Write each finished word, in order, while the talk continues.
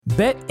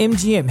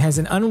BetMGM has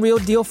an unreal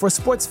deal for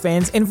sports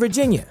fans in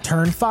Virginia.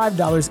 Turn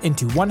 $5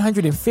 into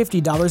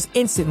 $150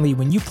 instantly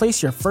when you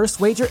place your first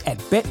wager at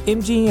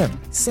BetMGM.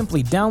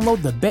 Simply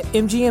download the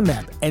BetMGM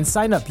app and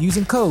sign up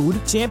using code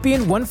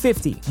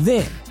Champion150.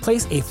 Then,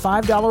 place a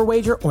 $5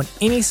 wager on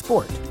any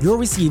sport. You'll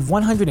receive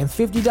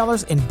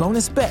 $150 in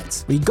bonus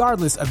bets,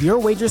 regardless of your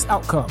wager's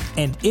outcome.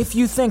 And if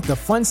you think the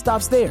fun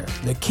stops there,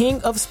 the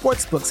King of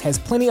Sportsbooks has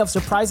plenty of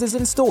surprises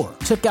in store.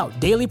 Check out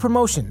daily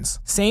promotions,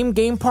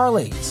 same-game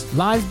parlays,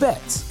 live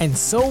bets, and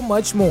so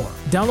much more.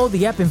 Download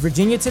the app in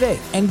Virginia today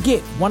and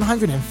get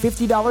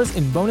 $150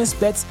 in bonus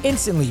bets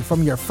instantly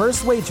from your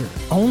first wager.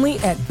 Only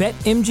at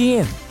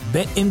BetMGM.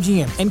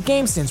 BetMGM and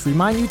GameSense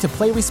remind you to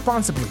play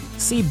responsibly.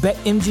 See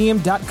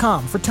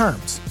BetMGM.com for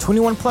terms.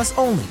 21 plus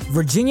only.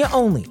 Virginia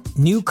only.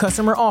 New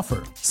customer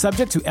offer.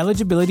 Subject to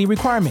eligibility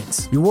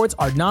requirements. Rewards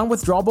are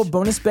non-withdrawable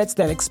bonus bets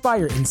that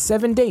expire in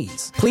 7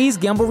 days. Please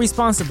gamble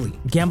responsibly.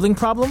 Gambling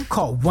problem?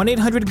 Call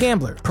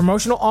 1-800-GAMBLER.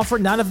 Promotional offer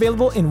not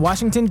available in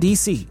Washington,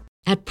 D.C.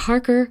 At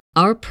Parker,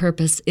 our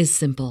purpose is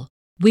simple.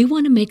 We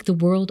want to make the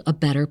world a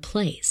better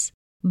place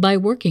by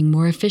working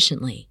more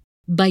efficiently,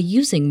 by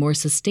using more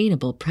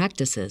sustainable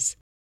practices,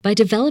 by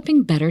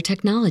developing better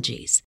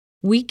technologies.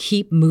 We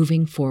keep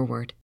moving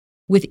forward.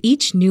 With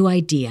each new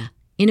idea,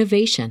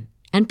 innovation,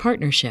 and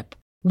partnership,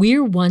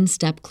 we're one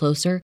step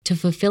closer to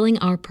fulfilling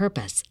our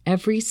purpose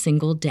every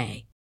single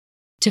day.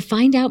 To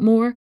find out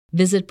more,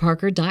 visit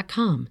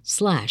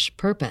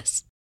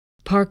parker.com/purpose.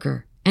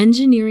 Parker,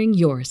 engineering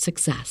your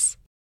success.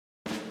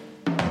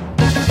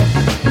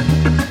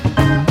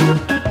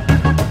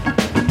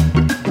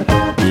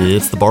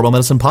 It's the Barbell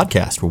Medicine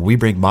Podcast, where we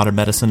bring modern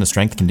medicine to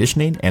strength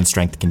conditioning and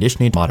strength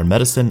conditioning to modern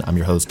medicine. I'm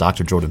your host,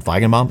 Dr. Jordan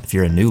Feigenbaum. If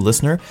you're a new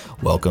listener,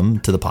 welcome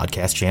to the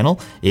podcast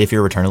channel. If you're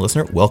a returning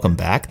listener, welcome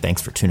back.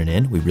 Thanks for tuning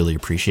in. We really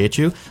appreciate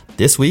you.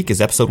 This week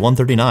is episode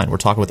 139. We're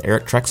talking with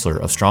Eric Trexler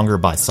of Stronger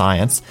by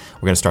Science.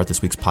 We're going to start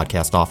this week's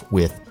podcast off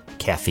with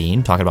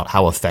caffeine, talking about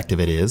how effective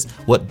it is,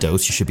 what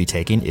dose you should be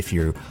taking if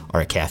you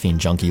are a caffeine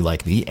junkie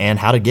like me, and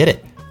how to get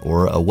it,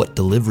 or what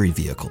delivery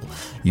vehicle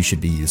you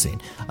should be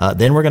using.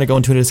 Then we're going to go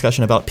into a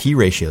discussion about P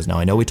ratios. Now,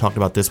 I know we talked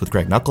about this with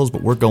Greg Nuckols,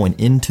 but we're going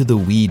into the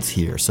weeds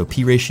here. So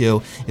P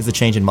ratio is the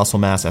change in muscle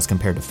mass as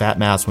compared to fat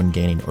mass when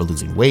gaining or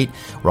losing weight.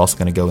 We're also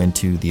going to go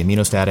into the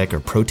aminostatic or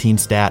protein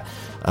stat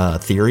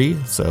theory.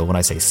 So when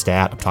I say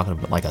stat, I'm talking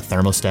about like a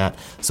thermostat.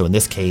 So in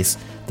this case,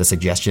 the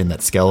suggestion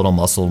that skeletal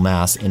muscle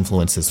mass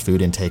influences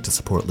food intake to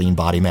support lean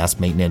body mass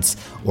maintenance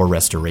or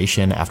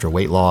restoration after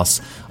weight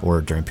loss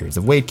or during periods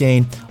of weight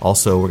gain.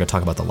 Also, we're going to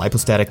talk about the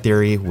lipostatic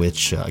theory,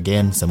 which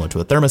again, similar to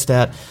a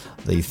thermostat,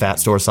 the fat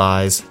store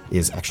size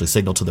is actually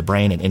signaled to the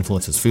brain and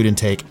influences food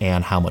intake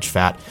and how much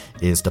fat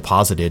is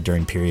deposited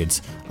during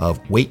periods of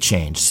weight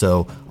change.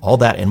 So all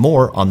that and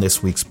more on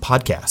this week's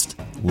podcast.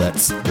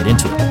 Let's get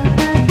into it.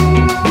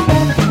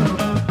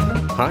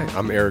 Hi,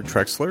 I'm Eric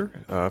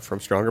Trexler from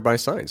Stronger by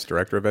Science,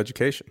 Director of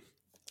Education.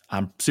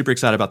 I'm super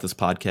excited about this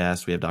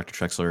podcast. We have Dr.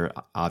 Trexler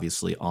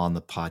obviously on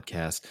the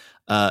podcast.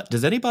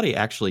 Does anybody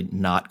actually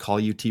not call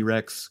you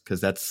T-Rex?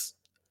 Because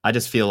I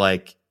just feel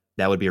like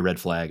that would be a red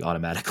flag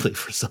automatically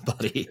for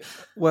somebody.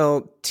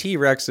 Well,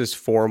 T-Rex is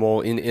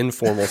formal. In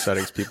informal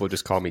settings, people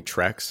just call me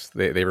Trex.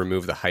 They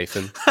remove the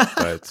hyphen.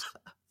 But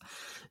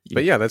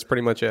yeah, that's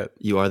pretty much it.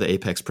 You are the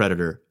apex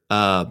predator.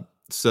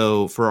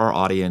 So for our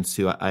audience,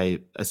 who I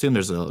assume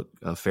there's a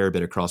fair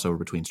bit of crossover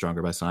between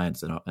Stronger by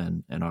Science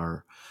and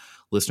our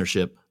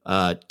listenership,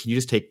 can you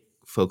just take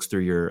folks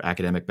through your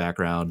academic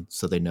background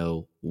so they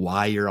know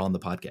why you're on the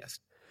podcast?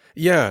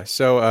 Yeah,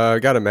 so I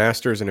got a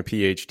master's and a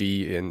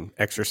PhD in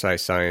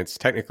exercise science.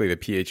 Technically, the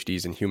PhD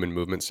is in human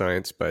movement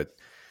science, but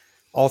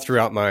all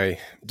throughout my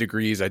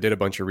degrees, I did a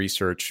bunch of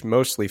research,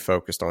 mostly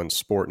focused on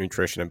sport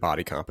nutrition and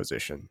body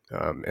composition.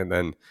 And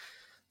then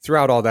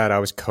throughout all that, I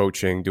was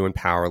coaching, doing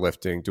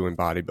powerlifting, doing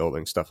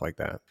bodybuilding, stuff like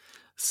that.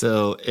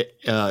 So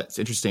it's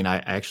interesting.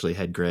 I actually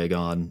had Greg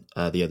on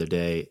the other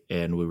day,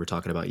 and we were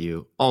talking about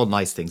you. All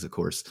nice things, of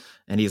course.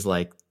 And he's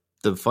like,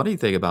 the funny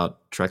thing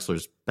about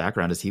Trexler's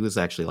background is he was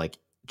actually like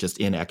just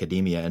in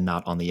academia and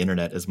not on the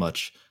internet as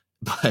much.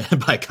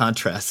 By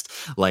contrast,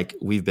 like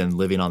we've been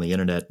living on the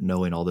internet,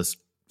 knowing all this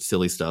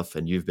silly stuff,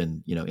 and you've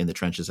been, in the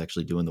trenches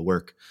actually doing the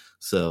work.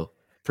 So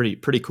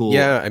pretty cool.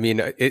 Yeah, I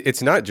mean,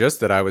 it's not just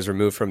that I was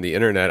removed from the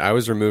internet. I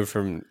was removed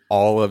from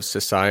all of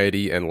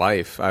society and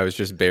life. I was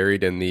just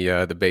buried in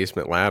the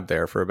basement lab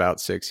there for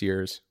about 6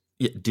 years.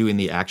 Yeah, doing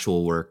the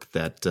actual work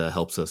that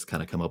helps us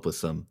kind of come up with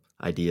some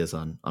ideas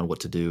on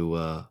what to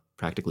do,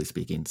 practically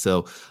speaking.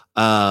 So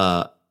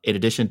in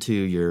addition to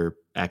your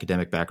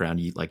academic background,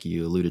 like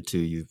you alluded to,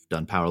 you've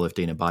done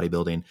powerlifting and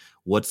bodybuilding.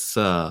 What's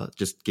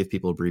just give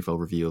people a brief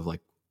overview of like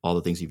all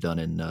the things you've done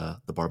in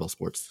the barbell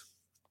sports?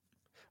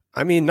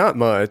 I mean, not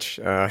much.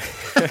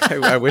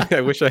 I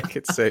wish I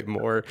could say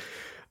more.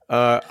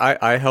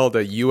 I held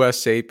a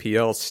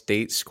USAPL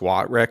state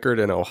squat record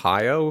in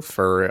Ohio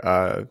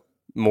for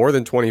more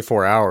than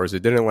 24 hours.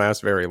 It didn't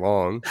last very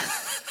long,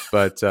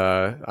 but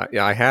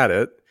I had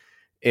it.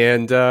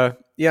 And I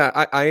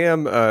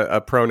am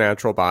a pro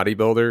natural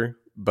bodybuilder,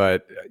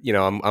 but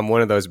I'm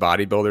one of those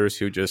bodybuilders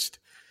who just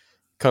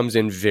comes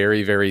in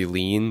very, very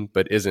lean,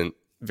 but isn't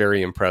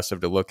very impressive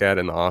to look at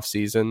in the off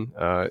season.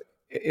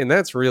 And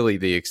that's really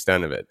the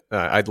extent of it.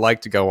 I'd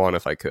like to go on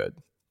if I could.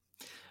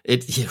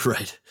 Yeah,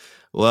 right.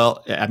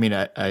 Well, I mean,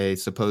 I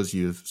suppose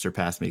you've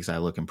surpassed me because I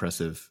look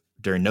impressive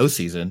during no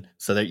season.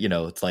 So that,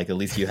 it's like at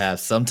least you have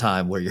some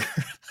time where you're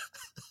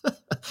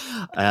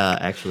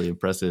actually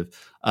impressive.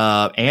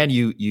 And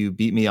you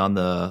beat me on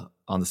the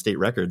state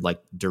record,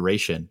 like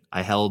duration.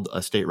 I held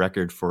a state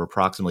record for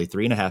approximately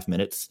 3.5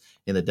 minutes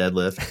in the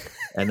deadlift.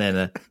 And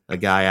then a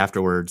guy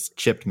afterwards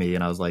chipped me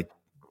and I was like,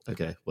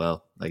 okay,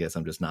 well, I guess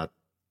I'm just not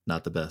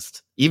the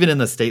best, even in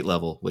the state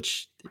level,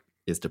 which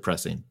is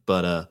depressing,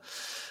 but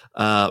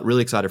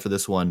really excited for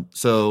this one.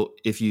 So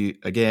if you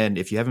haven't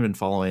been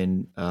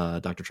following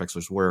Dr.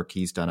 Trexler's work,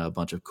 he's done a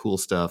bunch of cool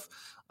stuff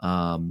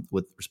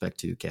with respect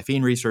to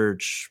caffeine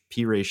research,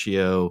 P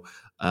ratio,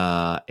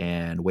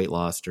 and weight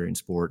loss during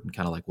sport, and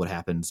kind of like what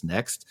happens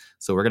next.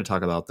 So we're going to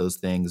talk about those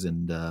things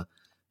and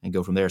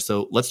go from there.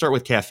 So let's start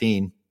with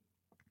caffeine.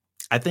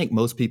 I think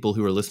most people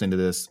who are listening to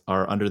this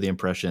are under the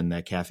impression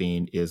that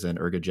caffeine is an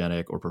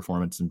ergogenic or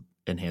performance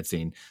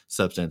enhancing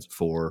substance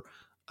for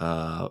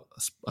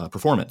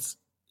performance.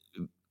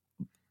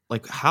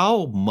 Like,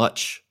 how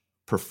much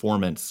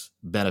performance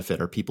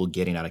benefit are people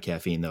getting out of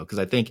caffeine, though? Because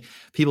I think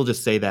people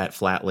just say that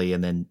flatly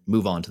and then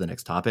move on to the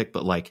next topic.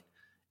 But like,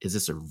 is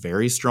this a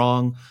very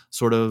strong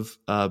sort of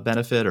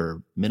benefit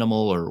or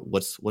minimal, or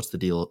what's the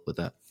deal with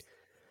that?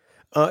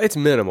 It's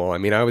minimal. I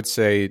mean, I would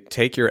say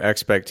take your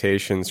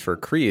expectations for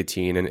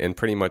creatine and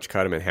pretty much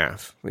cut them in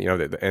half.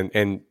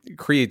 And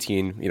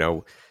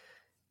creatine,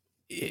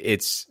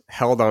 it's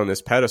held on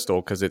this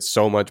pedestal because it's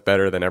so much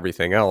better than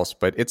everything else,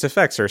 but its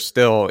effects are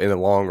still, in the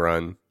long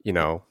run,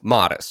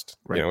 modest.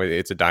 Right.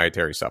 It's a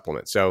dietary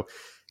supplement. So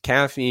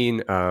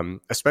caffeine,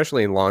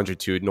 especially in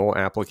longitudinal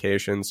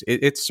applications,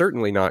 it's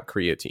certainly not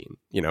creatine.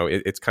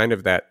 It's kind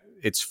of that,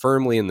 it's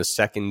firmly in the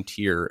second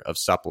tier of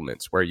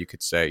supplements where you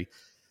could say,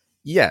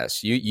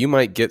 yes, you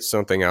might get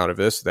something out of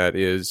this that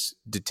is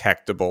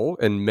detectable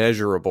and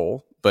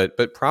measurable,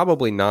 but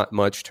probably not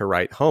much to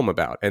write home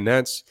about. And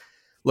that's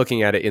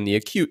looking at it in the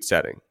acute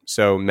setting.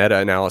 So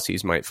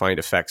meta-analyses might find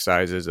effect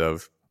sizes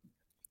of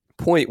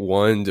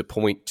 0.1 to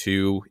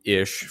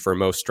 0.2-ish for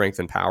most strength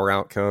and power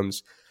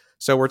outcomes.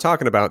 So we're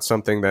talking about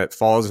something that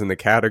falls in the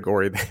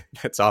category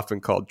that's often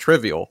called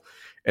trivial.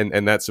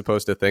 And that's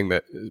supposed to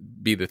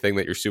be the thing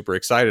that you're super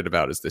excited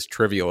about, is this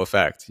trivial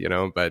effect,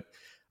 But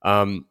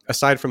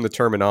aside from the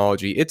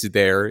terminology, it's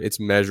there, it's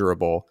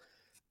measurable.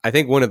 I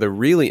think one of the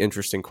really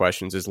interesting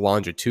questions is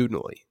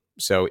longitudinally.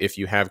 So if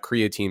you have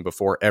creatine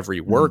before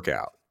every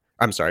workout,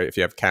 if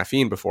you have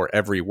caffeine before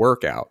every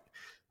workout,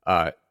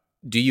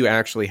 do you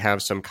actually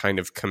have some kind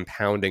of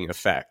compounding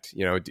effect?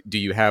 Do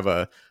you have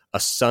a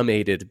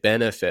summated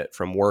benefit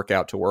from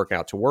workout to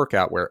workout to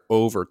workout, where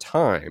over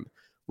time,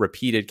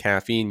 repeated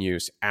caffeine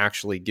use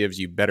actually gives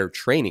you better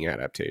training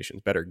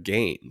adaptations, better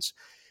gains?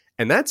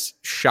 And that's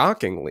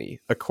shockingly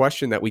a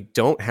question that we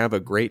don't have a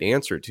great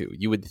answer to.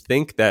 You would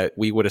think that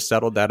we would have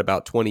settled that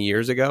about 20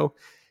 years ago.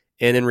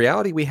 And in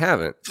reality, we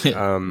haven't.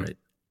 Right.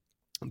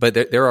 But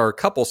there are a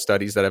couple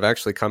studies that have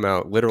actually come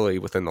out literally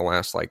within the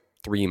last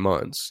 3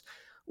 months.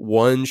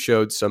 One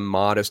showed some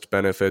modest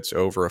benefits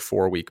over a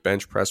 4-week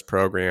bench press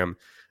program.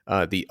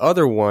 The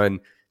other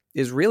one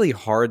is really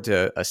hard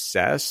to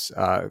assess.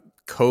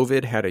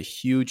 COVID had a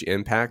huge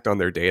impact on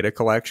their data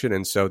collection.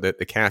 And so that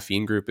the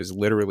caffeine group is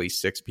literally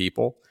 6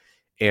 people.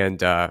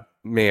 And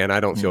man, I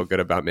don't feel good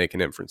about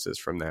making inferences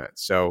from that.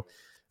 So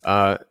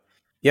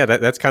yeah,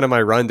 that's kind of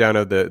my rundown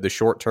of the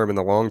short term and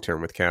the long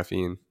term with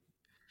caffeine.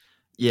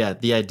 Yeah,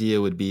 the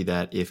idea would be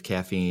that if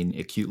caffeine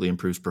acutely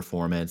improves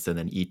performance, and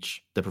then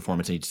the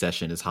performance in each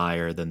session is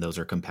higher, then those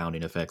are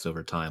compounding effects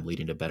over time,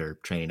 leading to better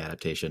training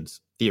adaptations,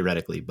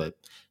 theoretically. But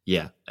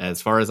yeah,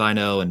 as far as I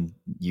know, and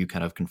you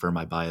kind of confirm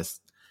my bias,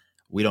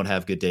 we don't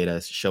have good data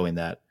showing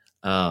that.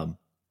 I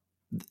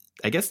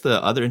guess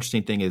the other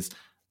interesting thing is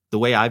the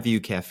way I view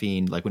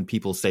caffeine, like when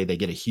people say they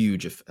get a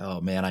huge,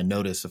 oh man, I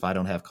notice if I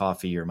don't have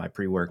coffee or my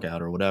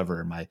pre-workout or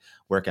whatever, my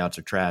workouts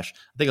are trash.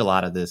 I think a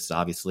lot of this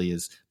obviously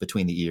is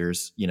between the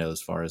ears, as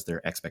far as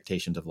their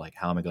expectations of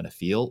how am I going to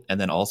feel?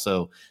 And then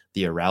also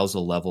the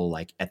arousal level,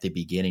 at the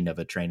beginning of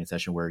a training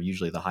session, where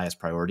usually the highest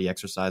priority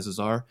exercises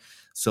are.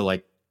 So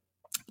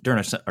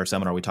during our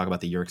seminar, we talk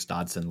about the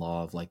Yerkes-Dodson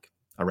law of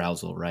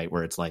arousal, right?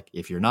 Where it's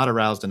if you're not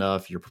aroused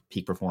enough, your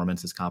peak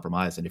performance is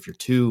compromised. And if you're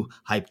too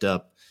hyped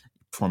up,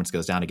 performance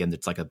goes down again.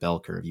 It's like a bell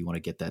curve. You want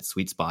to get that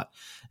sweet spot.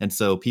 And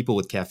so people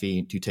with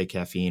caffeine who take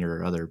caffeine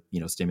or other,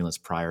 stimulants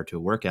prior to a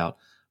workout,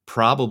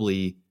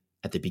 probably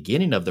at the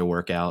beginning of their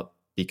workout,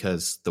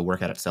 because the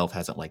workout itself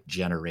hasn't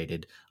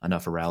generated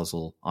enough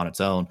arousal on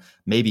its own,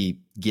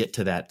 maybe get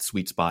to that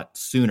sweet spot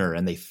sooner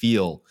and they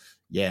feel,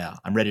 yeah,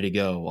 I'm ready to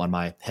go on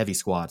my heavy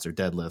squats or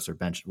deadlifts or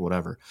bench or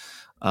whatever.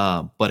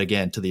 But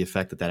again, to the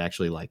effect that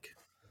actually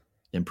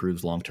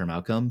improves long-term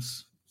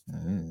outcomes,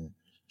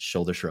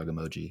 shoulder shrug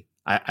emoji.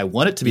 I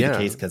want it to be the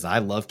case because I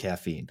love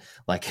caffeine.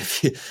 Like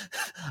if you,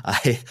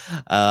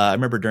 I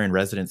remember during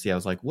residency, I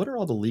was like, what are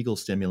all the legal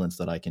stimulants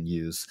that I can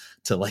use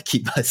to like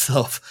keep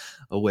myself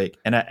awake?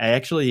 And I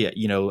actually,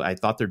 I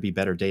thought there'd be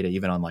better data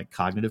even on like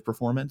cognitive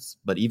performance,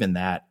 but even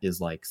that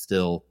is like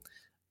still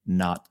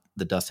not,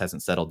 the dust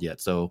hasn't settled yet.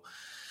 So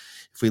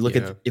if we look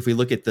at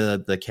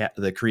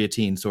the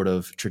creatine sort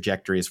of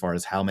trajectory as far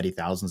as how many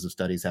thousands of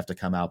studies have to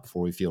come out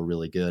before we feel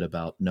really good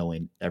about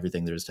knowing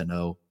everything there is to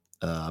know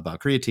about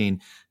creatine,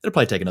 it'll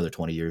probably take another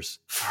 20 years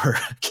for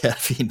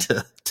caffeine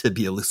to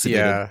be elucidated.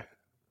 Yeah,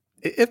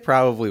 it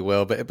probably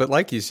will. But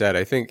like you said,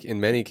 I think in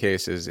many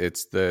cases,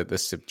 it's the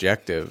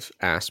subjective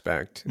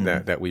aspect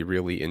that we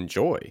really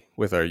enjoy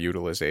with our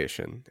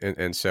utilization.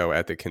 And so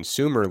at the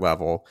consumer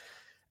level,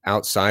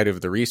 outside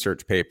of the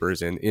research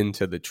papers and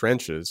into the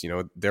trenches,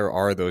 there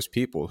are those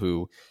people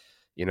who,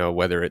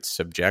 whether it's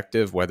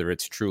subjective, whether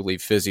it's truly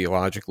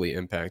physiologically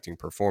impacting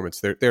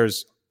performance,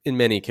 there's in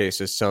many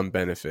cases some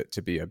benefit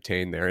to be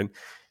obtained there.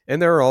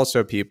 And there are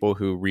also people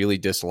who really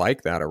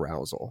dislike that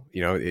arousal.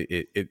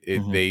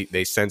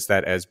 They sense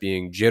that as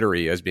being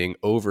jittery, as being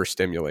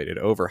overstimulated,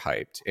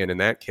 overhyped. And in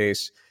that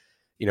case,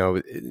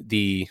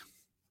 the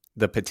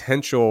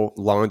potential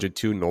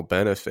longitudinal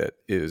benefit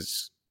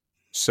is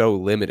so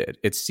limited.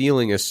 Its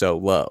ceiling is so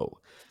low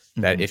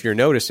that if you're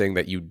noticing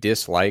that you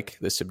dislike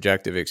the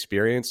subjective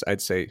experience,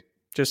 I'd say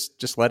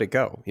just let it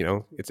go.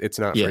 It's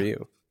not for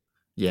you.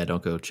 Yeah,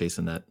 don't go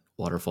chasing that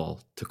waterfall,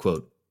 to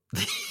quote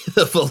the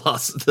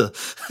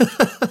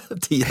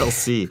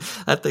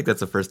TLC. I think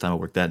that's the first time I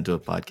worked that into a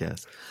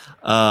podcast.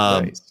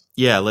 Nice.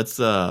 Yeah, let's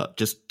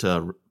just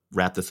to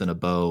wrap this in a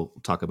bow,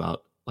 talk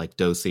about like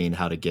dosing,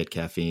 how to get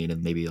caffeine,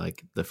 and maybe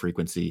like the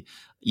frequency.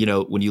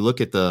 When you look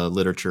at the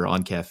literature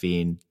on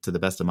caffeine, to the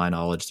best of my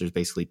knowledge, there's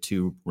basically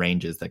two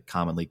ranges that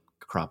commonly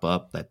crop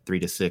up, that 3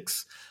 to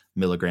 6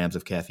 milligrams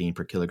of caffeine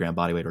per kilogram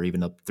body weight, or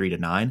even up 3 to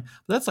 9.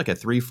 But that's like a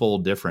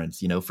threefold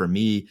difference. For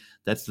me,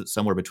 that's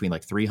somewhere between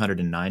like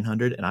 300 and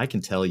 900. And I can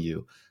tell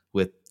you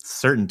with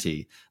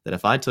certainty that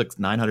if I took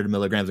 900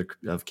 milligrams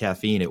of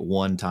caffeine at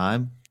one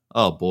time,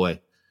 oh boy,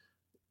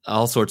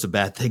 all sorts of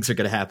bad things are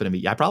going to happen to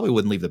me. I probably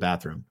wouldn't leave the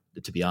bathroom,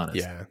 to be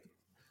honest.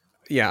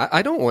 Yeah.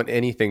 I don't want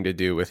anything to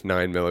do with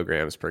 9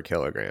 milligrams per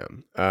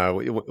kilogram.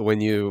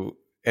 When you,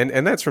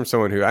 and that's from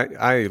someone who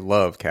I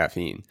love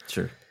caffeine.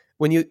 Sure.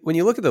 When you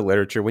look at the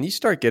literature, when you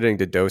start getting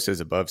to doses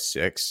above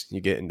 6,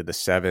 you get into the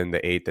 7,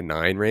 the 8, the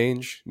 9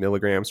 range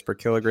milligrams per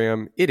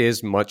kilogram, it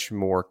is much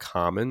more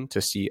common to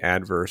see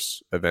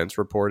adverse events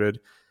reported.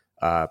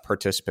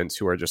 Participants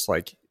who are just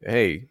like,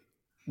 hey,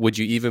 would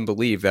you even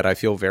believe that I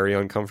feel very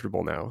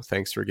uncomfortable now?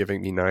 Thanks for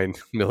giving me 9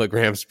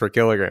 milligrams per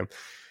kilogram.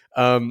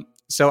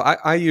 So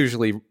I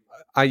usually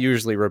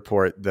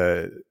report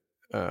the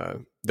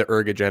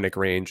ergogenic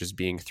range as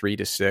being 3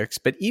 to 6,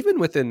 but even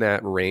within that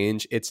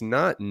range, it's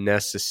not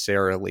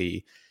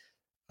necessarily,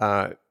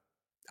 I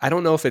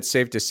don't know if it's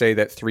safe to say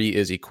that 3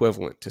 is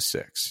equivalent to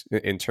 6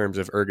 in terms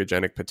of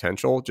ergogenic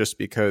potential, just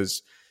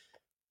because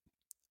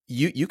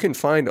you can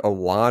find a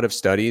lot of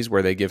studies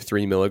where they give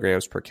 3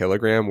 milligrams per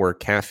kilogram where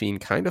caffeine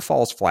kind of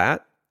falls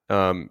flat.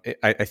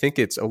 I think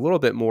it's a little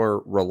bit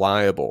more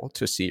reliable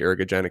to see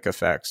ergogenic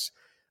effects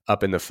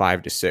up in the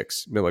 5 to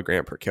 6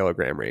 milligram per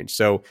kilogram range.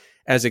 So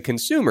as a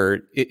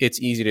consumer, it's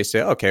easy to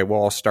say, okay,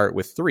 well, I'll start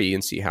with 3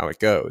 and see how it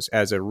goes.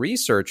 As a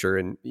researcher,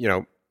 and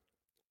you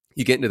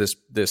get into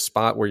this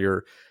spot where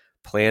you're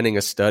planning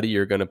a study,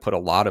 you're going to put a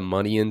lot of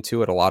money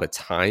into it, a lot of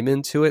time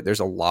into it. There's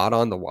a lot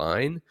on the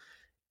line.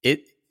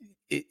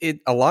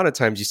 A lot of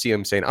times you see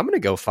them saying, I'm going to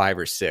go 5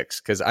 or 6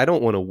 because I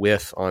don't want to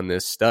whiff on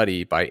this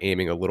study by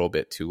aiming a little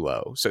bit too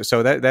low.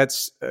 So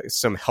that's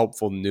some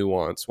helpful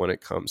nuance when it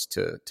comes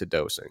to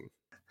dosing.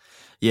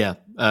 Yeah,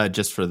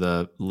 just for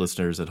the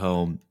listeners at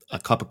home, a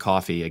cup of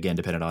coffee, again,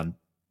 depending on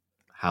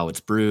how it's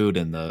brewed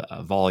and the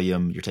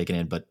volume you're taking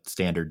in, but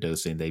standard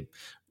dosing,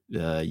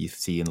 you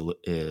see in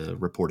the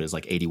report is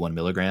like 81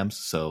 milligrams.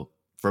 So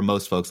for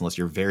most folks, unless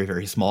you're very,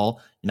 very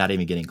small, you're not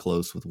even getting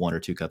close with 1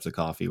 or 2 cups of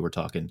coffee. We're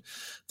talking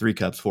 3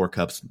 cups, 4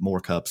 cups, more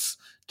cups,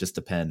 just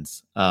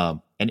depends. And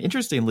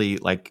interestingly,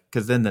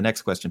 because then the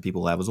next question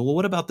people have is, well,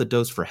 what about the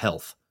dose for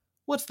health?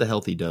 What's the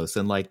healthy dose?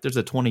 And there's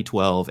a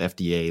 2012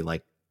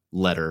 FDA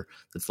letter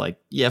that's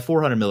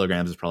 400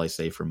 milligrams is probably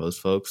safe for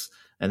most folks,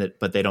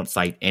 but they don't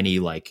cite any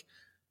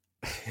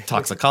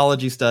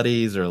toxicology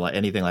studies or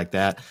anything like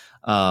that.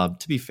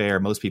 To be fair,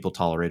 most people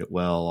tolerate it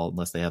well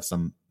unless they have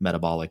some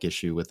metabolic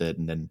issue with it,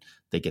 and then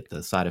they get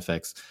the side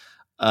effects.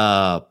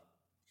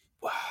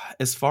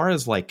 As far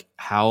as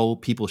how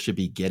people should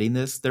be getting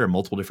this, there are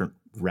multiple different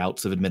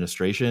routes of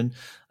administration.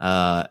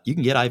 You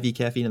can get IV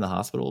caffeine in the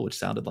hospital, which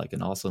sounded like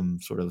an awesome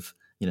sort of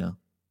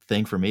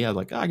thing for me. I was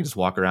like, I can just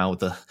walk around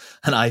with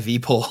an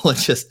IV pole and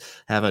just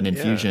have an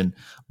infusion.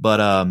 Yeah.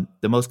 But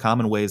the most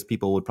common ways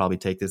people would probably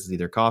take this is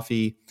either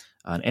coffee,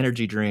 an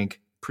energy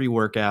drink,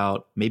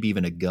 pre-workout, maybe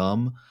even a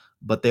gum.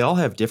 But they all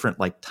have different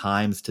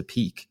times to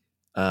peak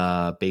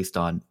based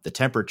on the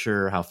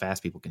temperature, how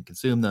fast people can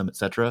consume them,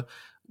 etc.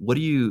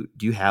 Do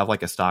you have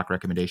a stock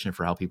recommendation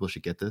for how people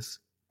should get this?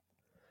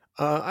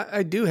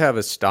 I do have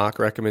a stock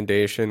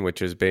recommendation,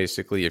 which is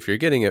basically if you're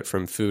getting it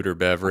from food or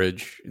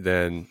beverage,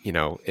 then,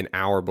 an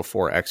hour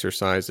before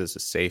exercise is a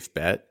safe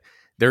bet.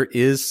 There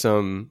is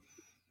some,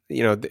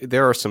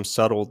 there are some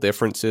subtle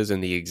differences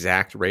in the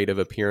exact rate of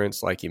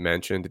appearance, like you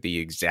mentioned, the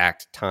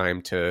exact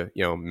time to,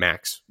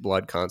 max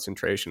blood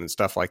concentration and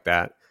stuff like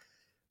that.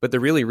 But the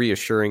really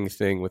reassuring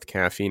thing with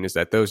caffeine is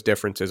that those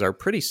differences are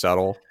pretty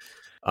subtle.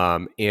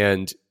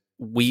 And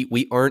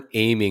we aren't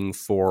aiming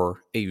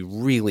for a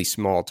really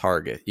small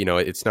target.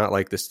 It's not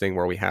like this thing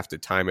where we have to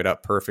time it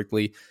up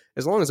perfectly.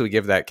 As long as we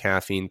give that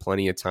caffeine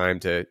plenty of time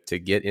to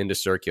get into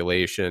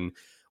circulation,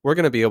 we're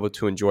going to be able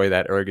to enjoy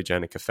that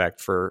ergogenic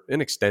effect for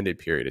an extended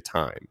period of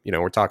time.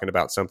 We're talking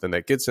about something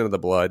that gets into the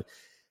blood,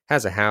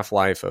 has a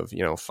half-life of,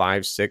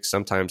 5, 6,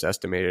 sometimes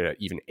estimated at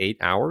even 8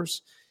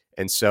 hours.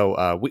 And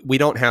so we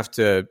don't have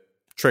to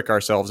trick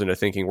ourselves into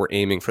thinking we're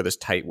aiming for this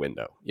tight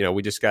window.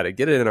 We just got to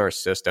get it in our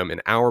system.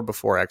 An hour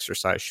before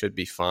exercise should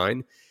be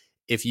fine.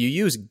 If you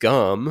use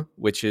gum,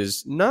 which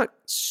is not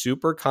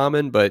super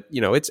common, but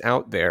it's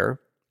out there,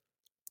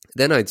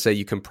 then I'd say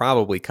you can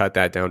probably cut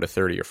that down to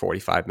 30 or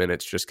 45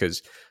 minutes just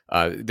because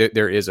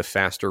there is a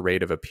faster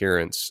rate of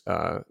appearance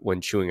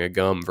when chewing a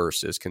gum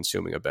versus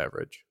consuming a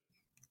beverage.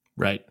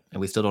 Right. And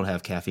we still don't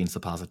have caffeine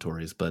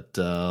suppositories, but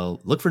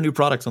look for new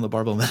products on the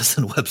Barbell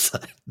Medicine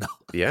website. No.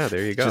 Yeah,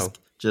 there you go.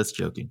 Just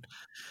joking.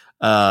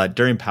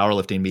 During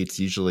powerlifting meets,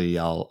 usually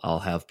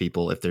I'll have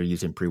people, if they're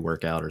using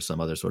pre-workout or some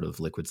other sort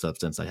of liquid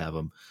substance, I have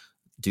them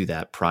do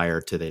that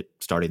prior to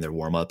starting their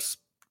warm-ups,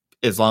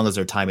 as long as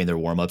they're timing their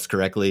warm-ups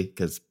correctly,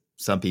 because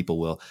some people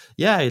will,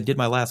 I did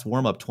my last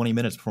warm-up 20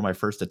 minutes before my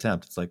first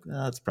attempt. It's like,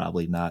 that's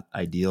probably not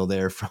ideal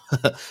there from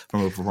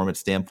a performance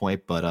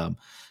standpoint. But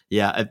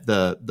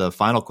the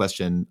final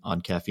question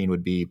on caffeine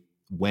would be,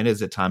 when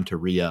is it time to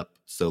re-up?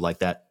 So like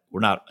that, we're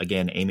not,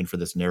 again, aiming for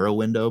this narrow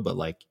window, but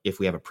like if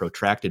we have a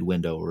protracted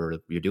window or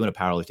you're doing a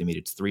powerlifting meet,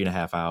 it's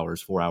 3.5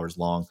 hours, 4 hours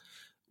long,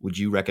 would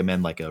you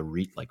recommend like a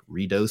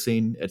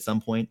redosing at some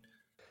point?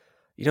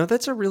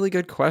 That's a really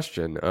good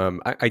question.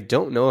 I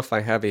don't know if I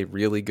have a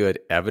really good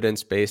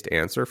evidence-based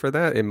answer for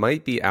that. It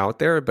might be out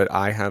there, but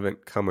I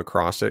haven't come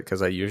across it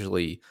because I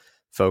usually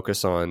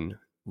focus on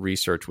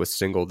research with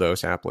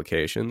single-dose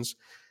applications.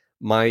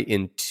 My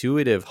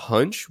intuitive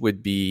hunch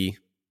would be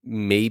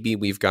maybe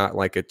we've got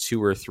like a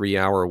 2 or 3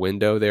 hour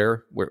window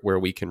there where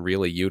we can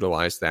really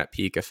utilize that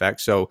peak effect.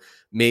 So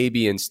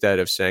maybe instead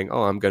of saying,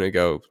 I'm going to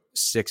go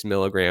 6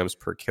 milligrams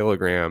per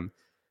kilogram,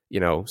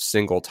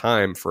 single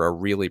time for a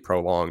really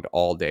prolonged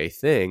all day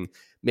thing,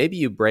 maybe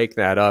you break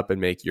that up and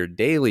make your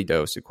daily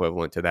dose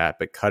equivalent to that,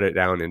 but cut it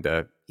down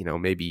into,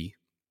 maybe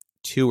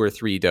 2 or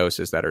 3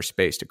 doses that are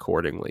spaced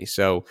accordingly.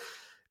 So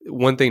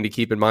one thing to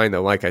keep in mind,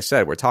 though, like I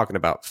said, we're talking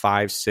about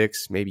 5,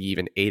 6, maybe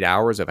even 8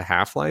 hours of a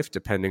half-life,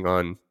 depending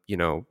on,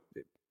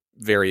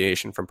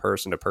 variation from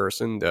person to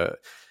person. The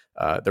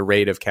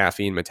rate of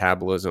caffeine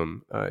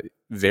metabolism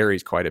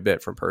varies quite a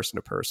bit from person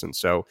to person.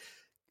 So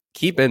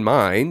keep in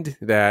mind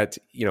that,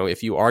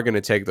 if you are going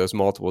to take those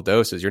multiple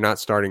doses, you're not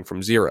starting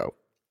from zero.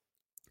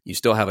 You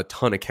still have a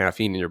ton of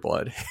caffeine in your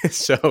blood.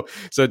 So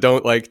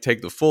don't like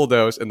take the full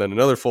dose and then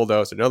another full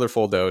dose,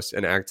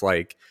 and act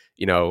like,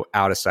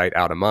 out of sight,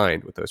 out of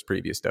mind with those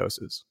previous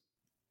doses.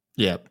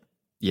 Yep,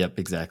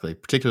 exactly.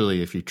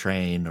 Particularly if you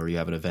train or you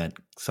have an event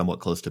somewhat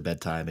close to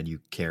bedtime and you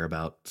care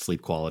about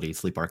sleep quality,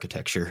 sleep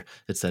architecture,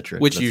 etc.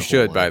 Which you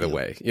should, by the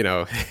way.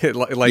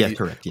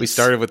 Correct. We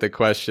started with the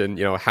question,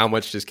 how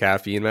much does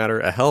caffeine matter?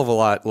 A hell of a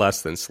lot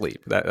less than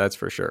sleep. That's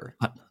for sure.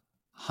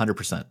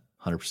 100%.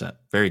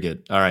 Very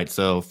good. All right.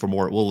 So for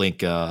more, we'll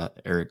link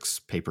Eric's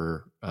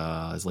paper,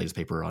 his latest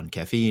paper on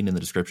caffeine in the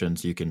description,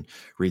 so you can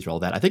read through all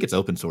that. I think it's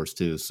open source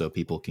too, so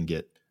people can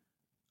get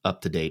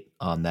up to date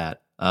on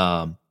that.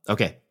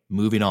 Okay,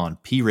 moving on.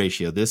 P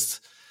ratio. This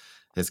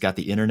has got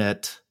the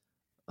internet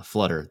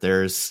aflutter.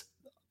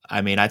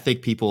 I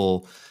think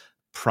people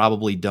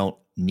probably don't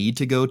need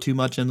to go too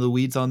much into the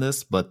weeds on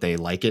this, but they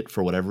like it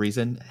for whatever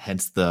reason.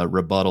 Hence the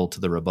rebuttal to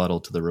the rebuttal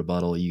to the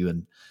rebuttal. You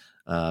and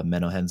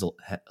Menno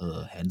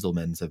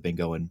Henselmans have been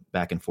going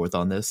back and forth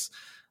on this.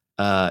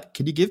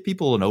 Can you give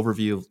people an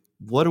overview of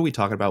what are we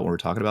talking about when we're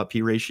talking about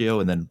P ratio,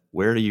 and then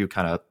where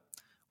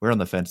on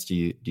the fence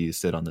do you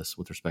sit on this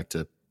with respect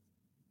to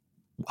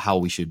how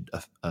we should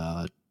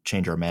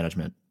change our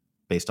management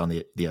based on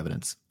the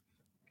evidence?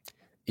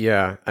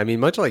 Yeah,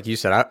 much like you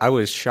said, I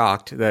was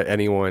shocked that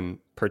anyone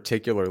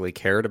particularly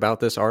cared about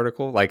this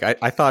article. Like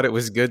I thought it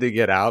was good to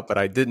get out, but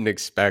I didn't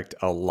expect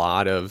a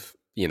lot of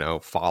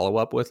follow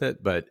up with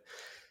it. But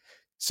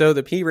so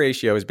the P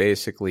ratio is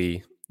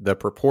basically the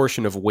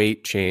proportion of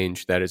weight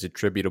change that is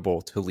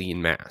attributable to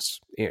lean mass.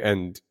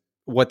 And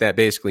what that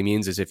basically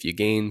means is if you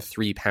gain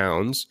 3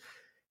 pounds,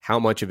 how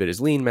much of it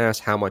is lean mass,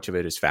 how much of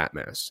it is fat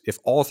mass. If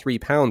all 3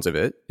 pounds of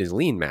it is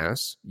lean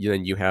mass,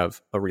 then you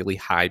have a really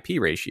high P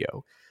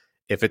ratio.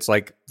 If it's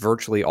like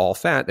virtually all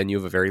fat, then you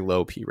have a very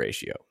low P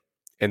ratio.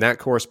 And that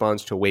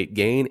corresponds to weight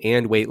gain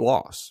and weight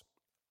loss.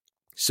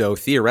 So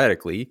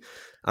theoretically,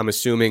 I'm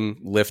assuming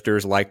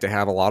lifters like to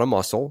have a lot of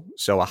muscle,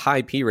 so a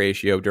high P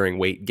ratio during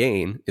weight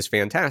gain is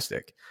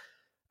fantastic.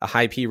 a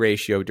high P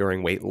ratio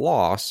during weight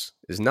loss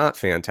is not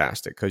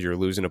fantastic because you're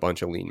losing a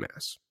bunch of lean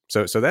mass.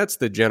 So that's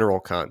the general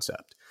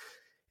concept.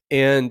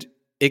 And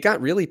it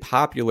got really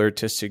popular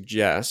to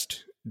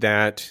suggest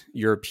that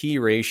your P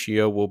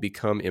ratio will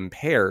become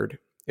impaired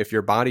if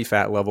your body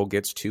fat level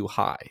gets too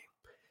high.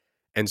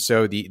 And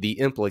so the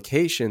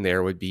implication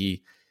there would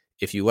be,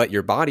 if you let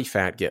your body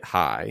fat get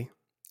high,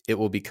 it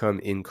will become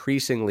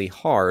increasingly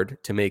hard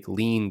to make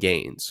lean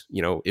gains.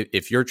 You know,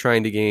 if you're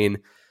trying to gain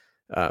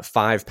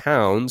 5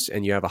 pounds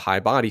and you have a high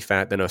body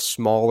fat, then a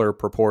smaller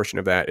proportion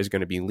of that is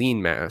going to be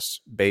lean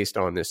mass based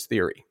on this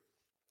theory.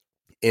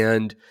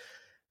 And,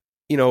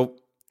 you know,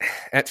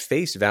 at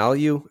face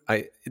value,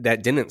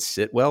 that didn't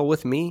sit well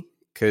with me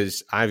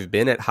because I've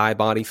been at high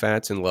body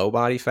fats and low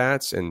body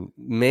fats, and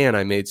man,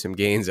 I made some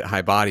gains at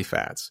high body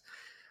fats.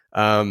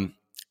 And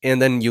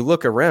then you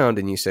look around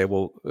and you say,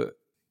 well,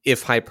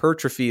 if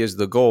hypertrophy is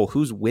the goal,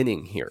 who's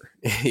winning here?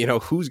 You know,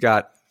 who's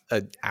got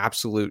an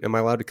absolute, am I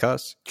allowed to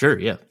cuss? Sure,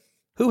 yeah.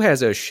 Who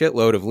has a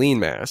shitload of lean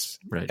mass?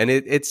 Right. And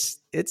it's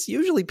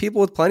usually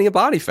people with plenty of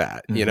body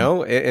fat, you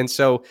know? And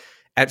so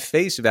at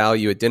face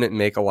value, it didn't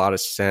make a lot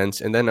of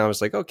sense. And then I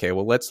was like, okay,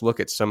 well, let's look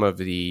at some of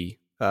the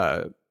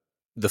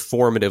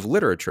formative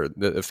literature,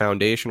 the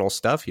foundational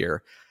stuff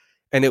here.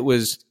 And it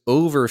was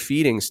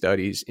overfeeding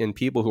studies in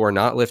people who are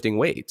not lifting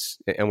weights.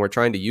 And we're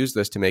trying to use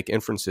this to make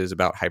inferences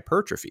about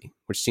hypertrophy,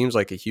 which seems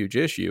like a huge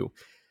issue.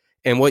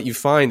 And what you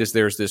find is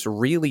there's this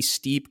really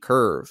steep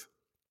curve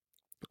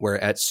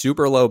where at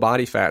super low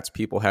body fats,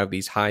 people have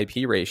these high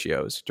P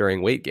ratios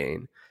during weight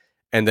gain.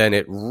 And then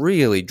it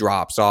really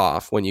drops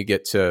off when you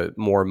get to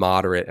more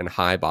moderate and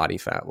high body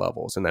fat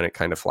levels. And then it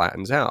kind of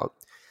flattens out.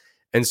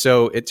 And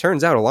so it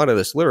turns out a lot of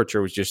this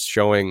literature was just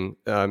showing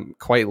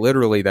quite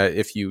literally that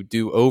if you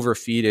do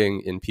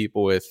overfeeding in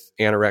people with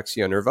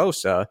anorexia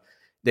nervosa,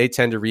 they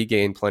tend to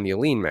regain plenty of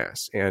lean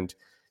mass. And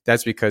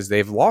that's because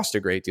they've lost a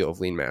great deal of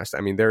lean mass.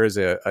 I mean, there is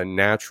a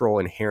natural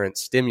inherent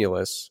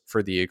stimulus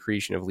for the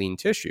accretion of lean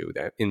tissue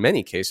that in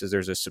many cases,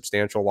 there's a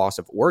substantial loss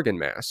of organ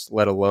mass,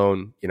 let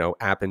alone, you know,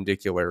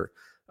 appendicular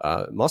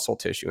muscle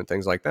tissue and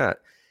things like that.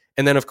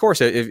 And then, of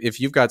course,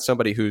 if you've got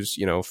somebody who's,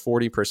 you know,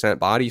 40%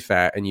 body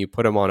fat and you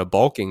put them on a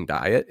bulking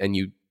diet and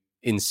you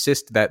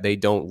insist that they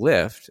don't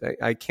lift,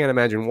 I can't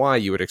imagine why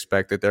you would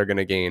expect that they're going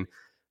to gain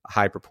a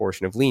high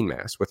proportion of lean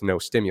mass with no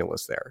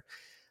stimulus there.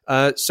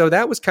 So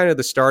that was kind of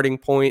the starting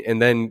point.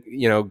 And then,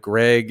 you know,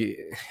 Greg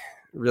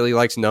really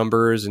likes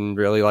numbers and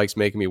really likes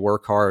making me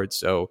work hard.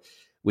 So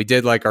we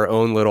did like our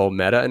own little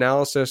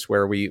meta-analysis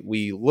where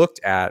we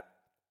looked at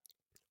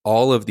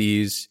all of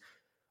these,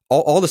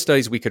 all the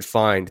studies we could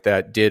find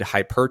that did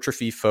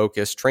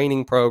hypertrophy-focused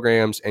training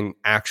programs and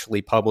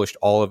actually published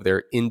all of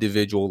their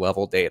individual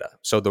level data.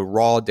 So the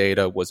raw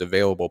data was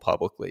available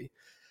publicly.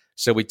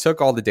 So we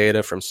took all the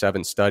data from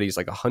 7 studies,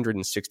 like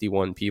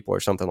 161 people or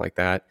something like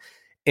that.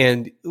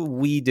 And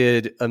we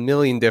did a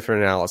million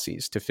different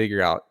analyses to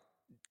figure out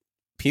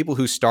people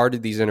who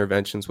started these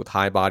interventions with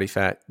high body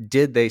fat,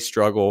 did they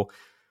struggle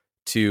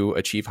to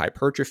achieve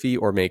hypertrophy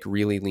or make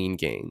really lean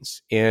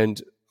gains?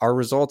 And our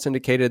results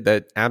indicated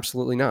that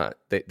absolutely not.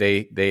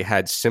 They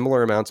had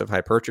similar amounts of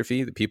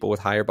hypertrophy, the people with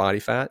higher body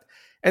fat,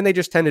 and they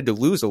just tended to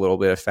lose a little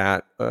bit of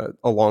fat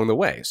along the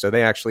way. So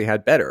they actually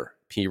had better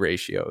P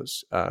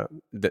ratios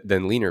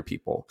than leaner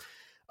people.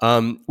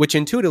 Which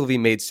intuitively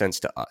made sense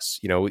to us.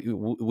 You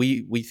know,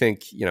 we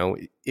think, you know,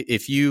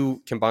 if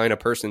you combine a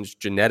person's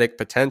genetic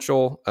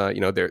potential, you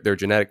know, their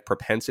genetic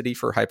propensity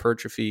for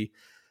hypertrophy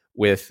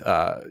with,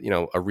 you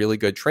know, a really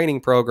good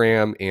training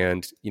program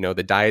and, you know,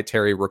 the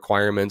dietary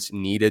requirements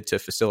needed to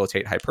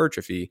facilitate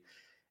hypertrophy,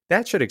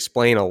 that should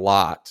explain a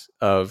lot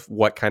of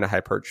what kind of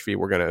hypertrophy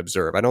we're going to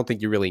observe. I don't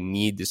think you really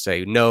need to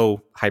say,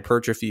 no,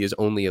 hypertrophy is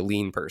only a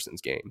lean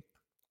person's game.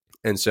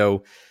 And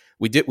so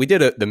we did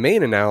the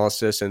main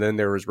analysis, and then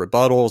there was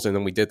rebuttals, and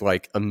then we did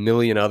like a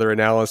million other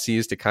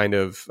analyses to kind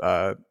of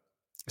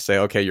say,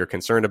 okay, you're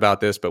concerned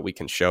about this, but we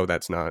can show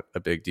that's not a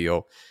big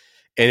deal.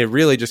 And it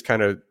really just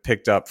kind of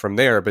picked up from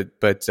there.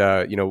 But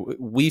you know,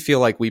 we feel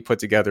like we put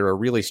together a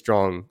really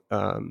strong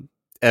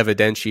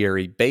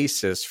evidentiary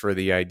basis for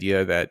the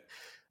idea that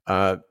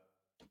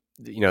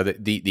you know,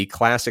 the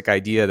classic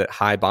idea that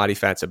high body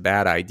fat's a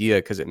bad idea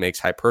because it makes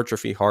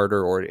hypertrophy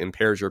harder or it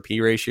impairs your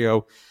P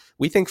ratio.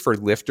 We think for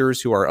lifters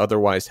who are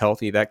otherwise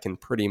healthy, that can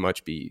pretty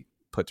much be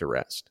put to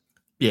rest.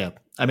 Yeah.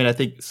 I mean, I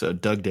think so.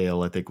 Doug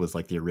Dale, I think, was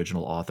like the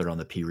original author on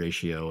the P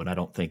ratio. And I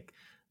don't think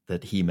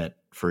that he meant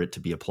for it to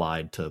be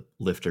applied to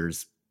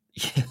lifters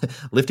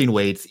lifting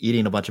weights,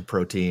 eating a bunch of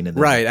protein. And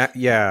then, right.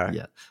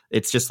 Yeah.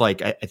 It's just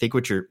like, I think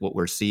what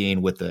we're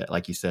seeing with the,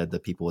 like you said, the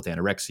people with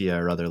anorexia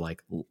or other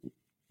like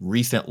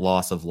recent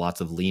loss of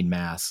lots of lean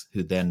mass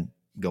who then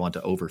go on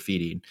to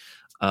overfeeding.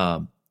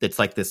 It's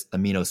like this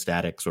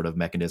aminostatic sort of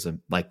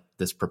mechanism, like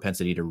this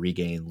propensity to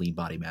regain lean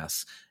body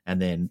mass.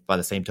 And then by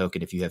the same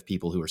token, if you have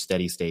people who are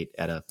steady state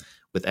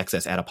with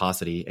excess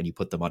adiposity and you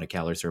put them on a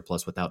calorie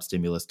surplus without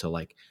stimulus to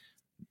like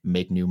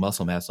make new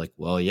muscle mass, like,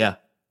 well, yeah,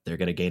 they're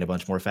going to gain a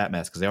bunch more fat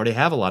mass because they already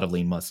have a lot of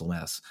lean muscle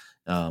mass.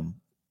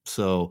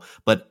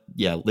 But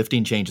yeah,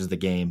 lifting changes the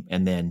game.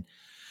 And then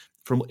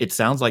from it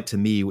sounds like to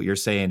me what you're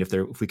saying, if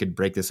we could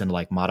break this into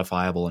like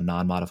modifiable and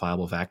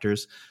non-modifiable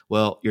factors,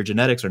 well, your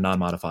genetics are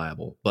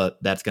non-modifiable, but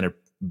that's going to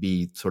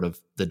be sort of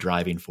the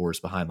driving force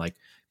behind like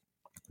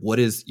what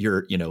is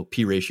your,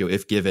 P ratio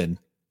if given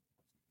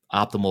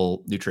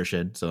optimal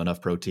nutrition, so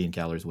enough protein,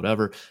 calories,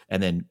 whatever,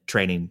 and then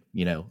training,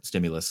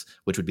 stimulus,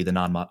 which would be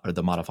the or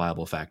the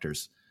modifiable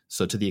factors.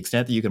 So to the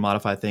extent that you can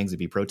modify things, it'd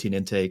be protein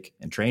intake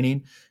and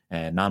training,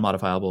 and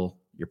non-modifiable,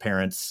 your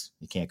parents,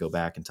 you can't go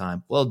back in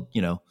time. Well,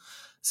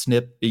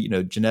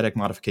 genetic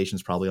modification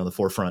is probably on the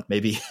forefront,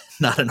 maybe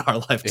not in our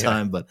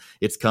lifetime, but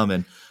it's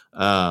coming.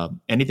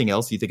 Anything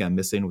else you think I'm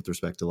missing with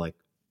respect to like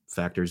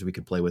factors we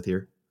could play with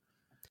here?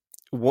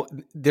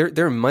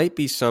 There might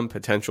be some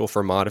potential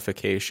for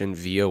modification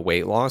via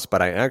weight loss,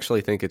 but I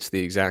actually think it's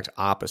the exact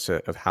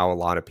opposite of how a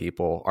lot of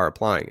people are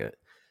applying it.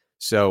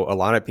 So a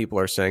lot of people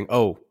are saying,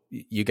 oh,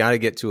 you got to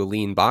get to a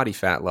lean body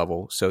fat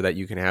level so that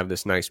you can have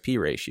this nice P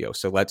ratio.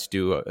 So let's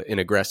do an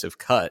aggressive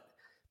cut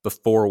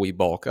before we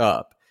bulk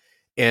up.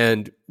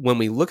 And when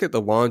we look at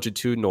the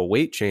longitudinal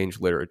weight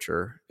change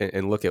literature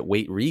and look at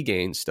weight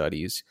regain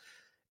studies,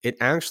 it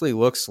actually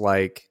looks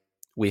like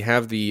we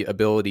have the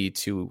ability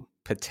to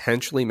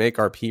potentially make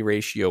our P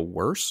ratio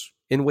worse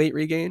in weight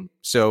regain.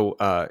 So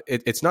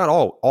it's not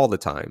all the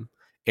time.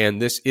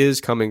 And this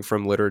is coming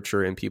from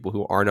literature in people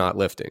who are not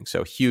lifting.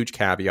 So huge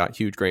caveat,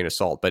 huge grain of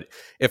salt. But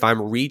if I'm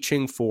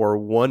reaching for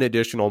one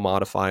additional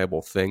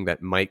modifiable thing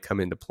that might come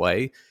into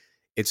play,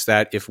 it's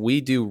that if we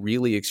do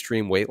really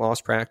extreme weight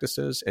loss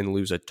practices and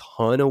lose a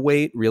ton of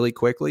weight really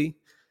quickly,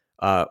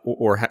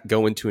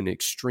 go into an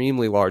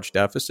extremely large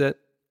deficit,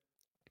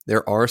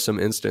 there are some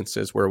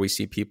instances where we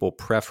see people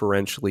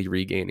preferentially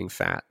regaining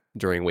fat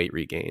during weight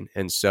regain.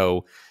 And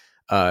so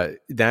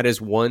that is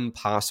one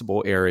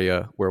possible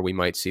area where we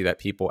might see that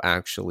people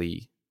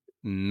actually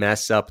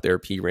mess up their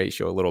P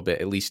ratio a little bit,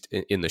 at least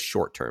in the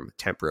short term,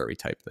 temporary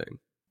type thing.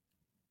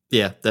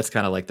 Yeah, that's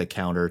kind of like the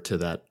counter to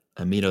that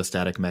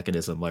aminostatic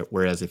mechanism.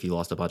 Whereas if you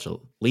lost a bunch of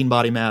lean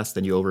body mass,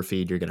 then you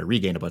overfeed, you're going to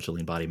regain a bunch of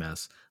lean body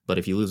mass. But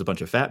if you lose a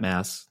bunch of fat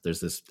mass,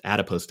 there's this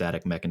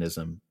adipostatic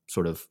mechanism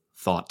sort of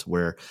thought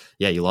where,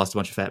 yeah, you lost a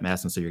bunch of fat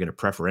mass, and so you're going to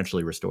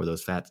preferentially restore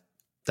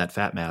that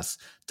fat mass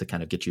to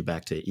kind of get you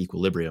back to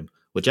equilibrium,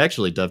 which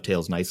actually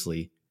dovetails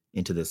nicely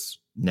into this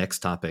next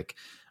topic.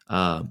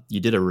 You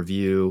did a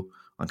review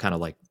on kind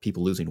of like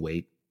people losing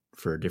weight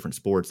for different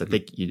sports. I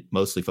think you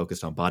mostly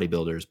focused on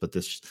bodybuilders, but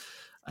this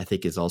I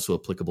think is also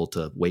applicable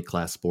to weight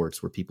class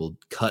sports where people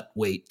cut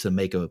weight to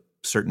make a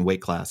certain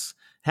weight class.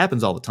 It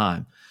happens all the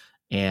time.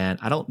 And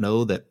I don't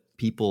know that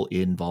people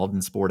involved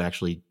in sport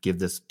actually give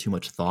this too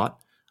much thought.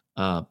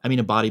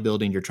 In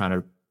bodybuilding, you're trying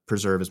to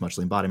preserve as much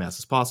lean body mass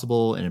as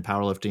possible. And in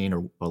powerlifting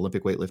or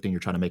Olympic weightlifting, you're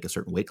trying to make a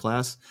certain weight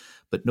class.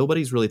 But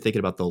nobody's really thinking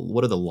about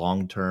what are the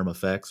long-term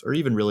effects or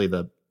even really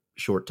the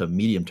short to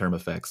medium-term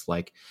effects.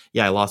 Like,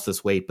 yeah, I lost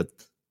this weight, but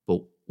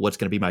what's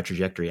going to be my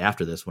trajectory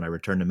after this when I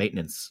return to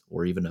maintenance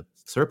or even a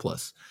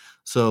surplus?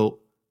 So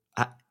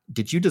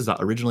did you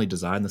originally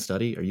design the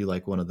study? Are you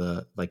like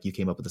you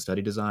came up with the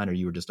study design, or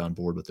you were just on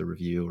board with the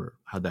review, or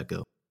how'd that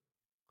go?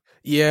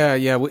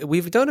 Yeah.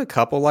 We've done a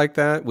couple like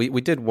that.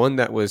 We did one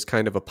that was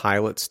kind of a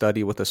pilot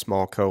study with a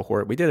small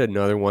cohort. We did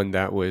another one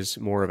that was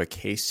more of a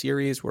case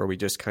series where we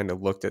just kind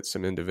of looked at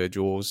some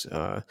individuals.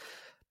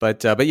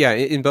 But yeah,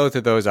 in both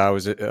of those, I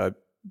was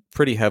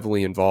pretty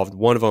heavily involved.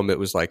 One of them, it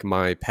was like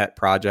my pet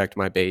project,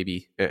 my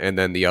baby. And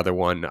then the other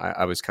one,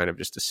 I was kind of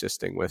just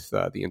assisting with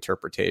the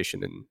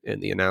interpretation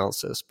and the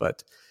analysis.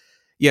 But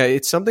yeah,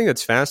 it's something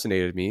that's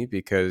fascinated me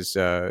because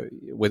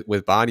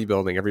with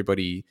bodybuilding,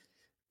 everybody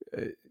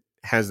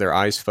has their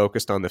eyes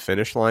focused on the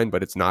finish line,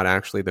 but it's not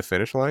actually the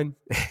finish line.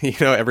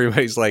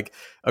 Everybody's like,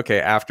 okay,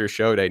 after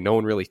show day, no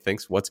one really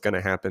thinks what's going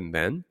to happen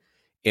then.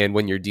 And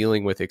when you're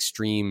dealing with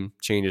extreme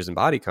changes in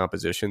body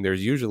composition,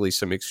 there's usually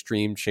some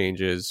extreme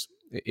changes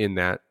in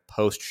that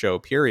post-show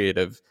period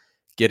of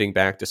getting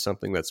back to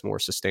something that's more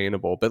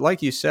sustainable. But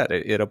like you said,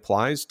 it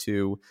applies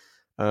to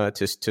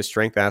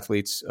strength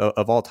athletes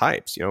of all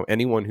types.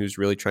 Anyone who's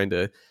really trying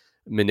to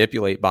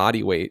manipulate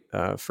body weight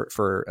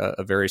for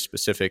a very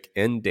specific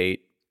end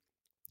date.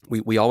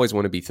 We always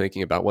want to be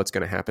thinking about what's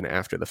going to happen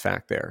after the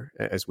fact there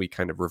as we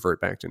kind of revert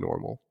back to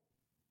normal.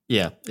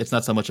 Yeah, it's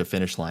not so much a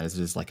finish line as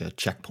it is like a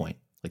checkpoint.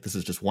 Like this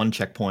is just one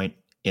checkpoint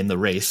in the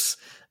race.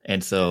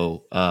 And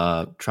so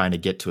trying to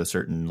get to a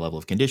certain level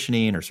of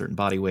conditioning or certain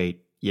body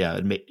weight, yeah,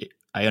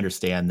 I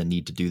understand the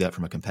need to do that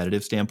from a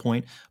competitive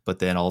standpoint. But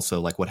then also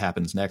like what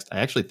happens next, I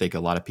actually think a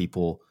lot of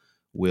people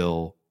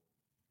will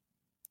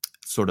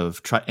sort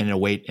of try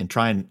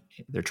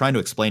they're trying to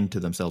explain to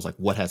themselves like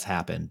what has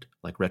happened,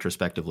 like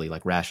retrospectively,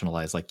 like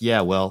rationalize, like, yeah,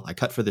 well, I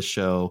cut for this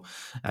show,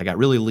 I got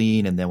really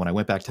lean, and then when I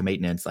went back to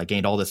maintenance, I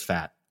gained all this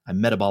fat. I'm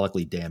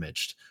metabolically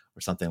damaged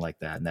or something like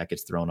that. And that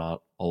gets thrown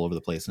out all over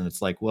the place. And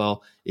it's like,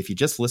 well, if you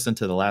just listen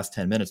to the last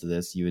 10 minutes of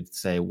this, you would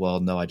say, well,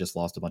 no, I just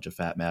lost a bunch of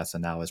fat mass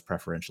and now I was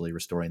preferentially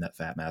restoring that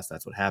fat mass.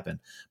 That's what happened.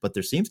 But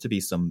there seems to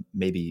be some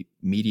maybe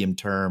medium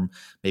term,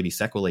 maybe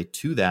sequelae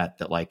to that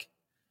like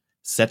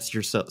sets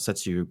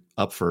you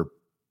up for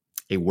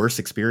a worse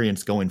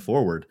experience going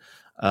forward.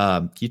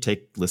 Can you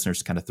take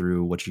listeners kind of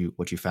through what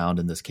you found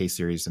in this case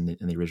series in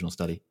the original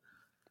study?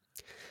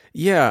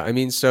 Yeah, I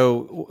mean,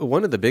 so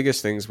one of the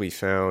biggest things we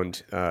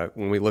found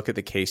when we look at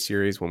the case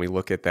series, when we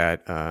look at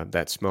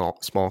that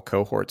small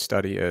cohort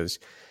study, is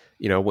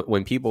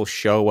when people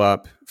show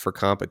up for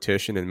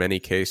competition, in many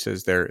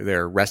cases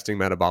their resting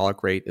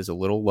metabolic rate is a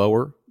little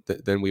lower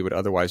than we would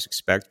otherwise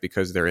expect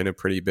because they're in a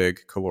pretty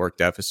big caloric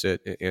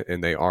deficit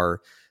and they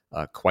are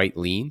quite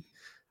lean.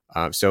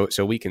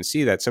 So we can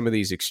see that some of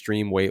these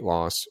extreme weight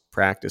loss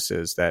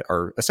practices that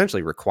are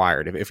essentially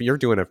required, if you're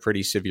doing a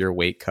pretty severe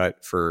weight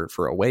cut for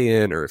a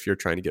weigh-in, or if you're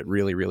trying to get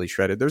really, really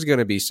shredded, there's going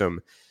to be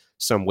some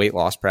weight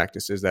loss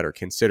practices that are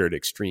considered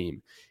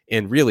extreme.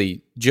 And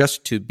really,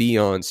 just to be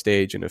on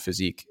stage in a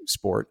physique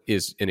sport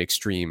is an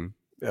extreme.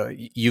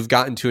 You've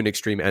gotten to an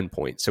extreme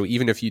endpoint. So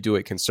even if you do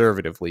it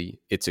conservatively,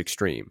 it's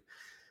extreme.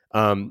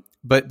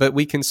 But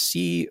we can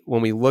see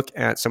when we look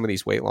at some of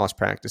these weight loss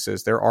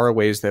practices, there are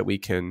ways that we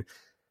can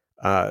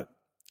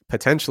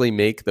potentially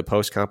make the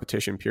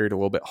post-competition period a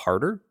little bit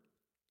harder.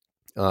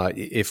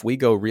 If we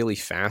go really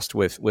fast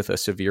with a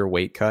severe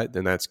weight cut,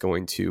 then that's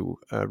going to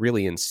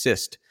really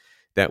insist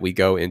that we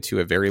go into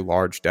a very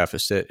large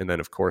deficit. And then,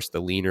 of course, the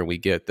leaner we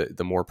get,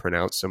 the more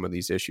pronounced some of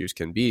these issues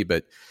can be.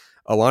 But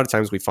a lot of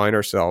times we find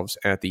ourselves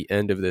at the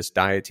end of this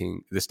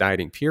dieting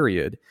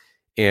period,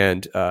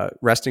 and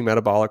resting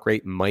metabolic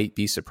rate might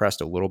be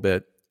suppressed a little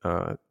bit.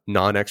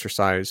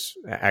 Non-exercise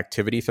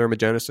activity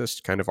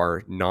thermogenesis, kind of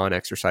our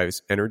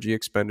non-exercise energy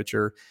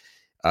expenditure,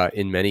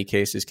 in many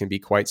cases can be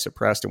quite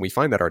suppressed. And we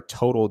find that our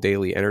total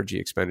daily energy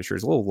expenditure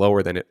is a little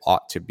lower than it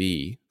ought to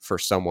be for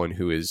someone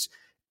who is,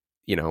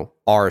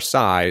 our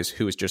size,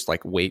 who is just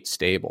like weight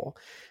stable.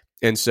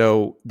 And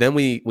so then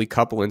we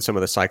couple in some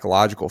of the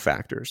psychological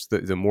factors.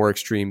 The more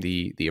extreme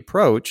the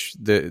approach,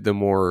 the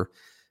more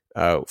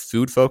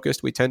food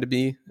focused we tend to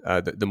be,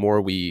 the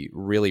more we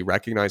really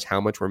recognize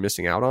how much we're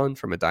missing out on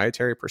from a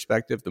dietary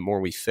perspective, the more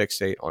we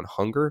fixate on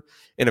hunger.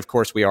 And of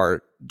course, we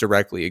are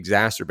directly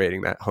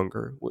exacerbating that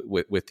hunger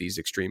with these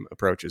extreme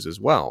approaches as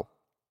well.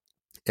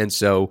 And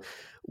so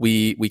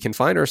we can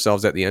find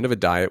ourselves at the end of a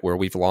diet where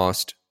we've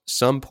lost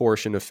some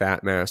portion of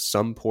fat mass,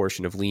 some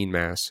portion of lean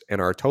mass,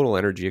 and our total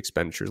energy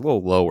expenditure is a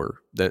little lower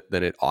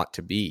than it ought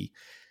to be.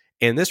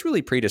 And this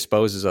really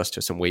predisposes us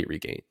to some weight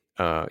regain.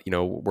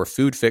 We're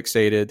food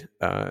fixated.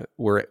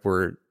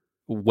 We're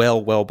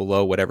well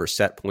below whatever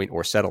set point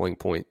or settling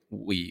point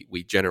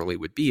we generally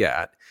would be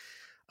at.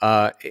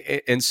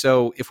 And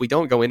so if we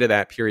don't go into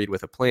that period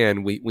with a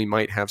plan, we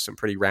might have some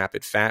pretty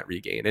rapid fat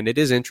regain. And it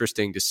is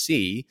interesting to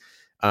see,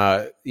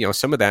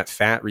 some of that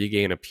fat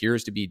regain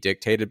appears to be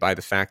dictated by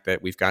the fact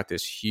that we've got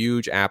this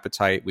huge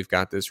appetite. We've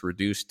got this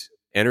reduced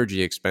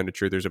energy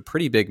expenditure. There's a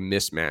pretty big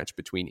mismatch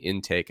between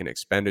intake and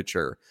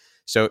expenditure.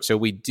 So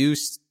we do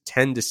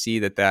tend to see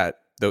that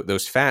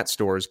those fat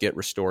stores get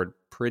restored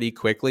pretty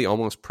quickly,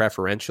 almost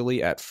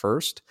preferentially at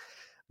first.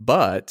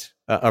 But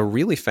a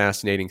really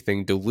fascinating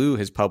thing, Delu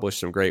has published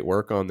some great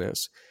work on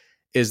this,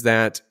 is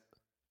that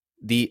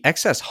the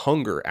excess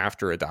hunger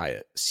after a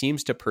diet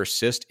seems to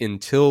persist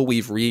until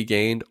we've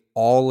regained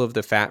all of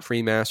the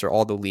fat-free mass or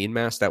all the lean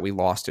mass that we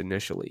lost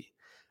initially.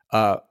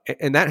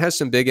 And that has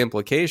some big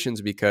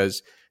implications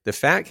because the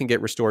fat can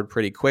get restored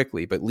pretty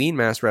quickly, but lean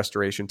mass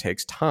restoration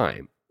takes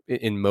time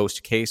in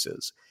most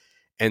cases.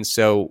 And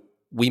so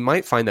we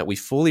might find that we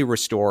fully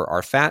restore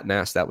our fat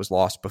mass that was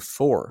lost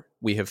before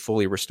we have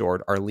fully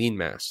restored our lean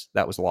mass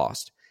that was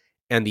lost.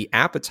 And the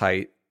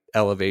appetite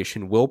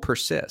elevation will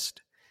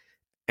persist.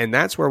 And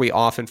that's where we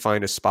often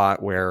find a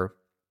spot where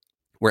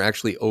we're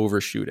actually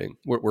overshooting.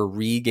 We're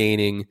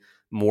regaining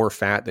more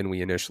fat than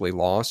we initially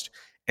lost.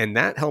 And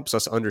that helps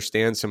us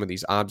understand some of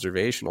these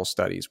observational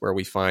studies where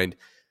we find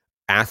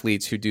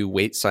athletes who do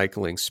weight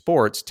cycling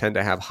sports tend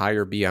to have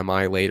higher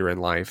BMI later in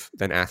life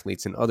than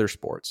athletes in other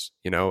sports.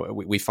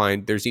 We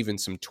find there's even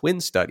some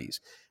twin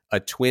studies. A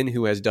twin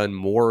who has done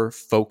more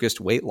focused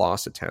weight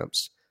loss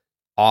attempts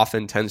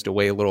often tends to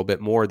weigh a little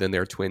bit more than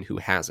their twin who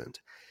hasn't.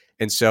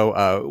 And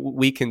so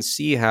we can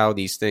see how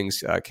these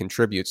things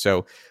contribute.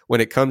 So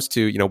when it comes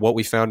to what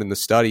we found in the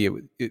study,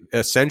 it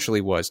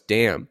essentially was,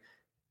 a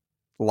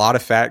lot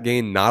of fat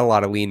gain, not a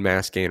lot of lean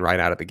mass gain right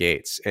out of the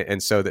gates.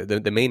 And so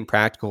the main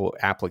practical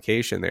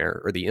application there,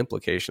 or the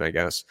implication, I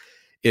guess,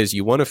 is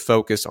you want to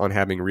focus on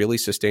having really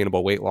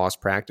sustainable weight loss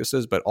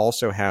practices, but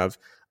also have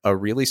a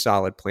really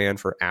solid plan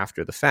for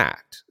after the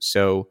fact.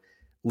 So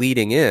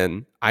leading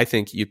in, I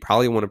think you'd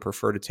probably want to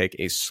prefer to take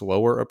a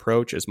slower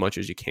approach as much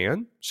as you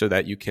can so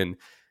that you can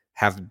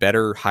have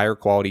better, higher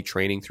quality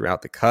training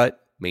throughout the cut,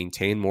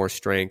 maintain more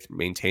strength,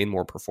 maintain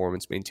more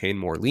performance, maintain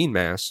more lean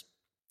mass.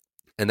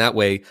 And that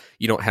way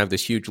you don't have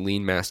this huge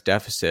lean mass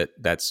deficit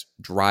that's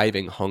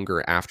driving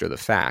hunger after the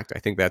fact. I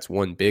think that's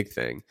one big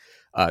thing.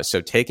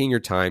 So taking your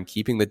time,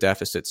 keeping the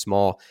deficit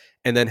small,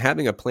 and then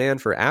having a plan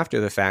for after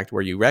the fact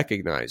where you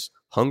recognize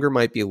hunger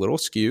might be a little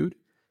skewed,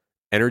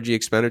 energy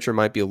expenditure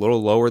might be a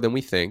little lower than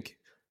we think.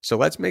 So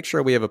let's make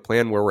sure we have a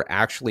plan where we're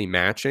actually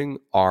matching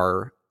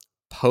our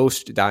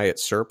post-diet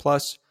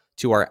surplus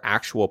to our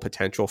actual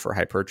potential for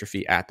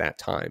hypertrophy at that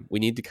time. We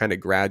need to kind of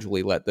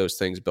gradually let those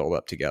things build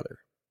up together.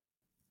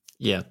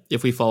 Yeah.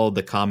 If we followed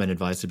the common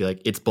advice to be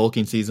like, it's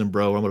bulking season,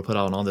 bro, I'm going to put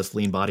on all this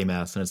lean body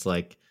mass. And it's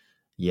like,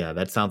 yeah,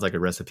 that sounds like a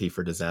recipe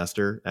for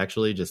disaster.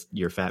 Actually, just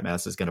your fat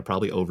mass is going to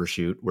probably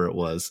overshoot where it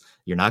was.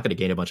 You're not going to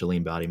gain a bunch of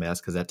lean body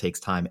mass because that takes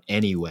time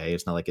anyway.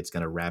 It's not like it's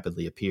going to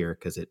rapidly appear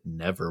because it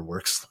never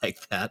works like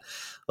that.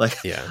 Like,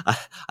 yeah,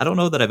 I don't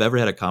know that I've ever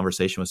had a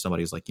conversation with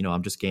somebody who's like,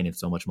 I'm just gaining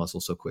so much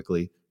muscle so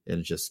quickly. And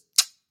it's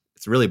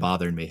really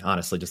bothering me,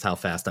 honestly, just how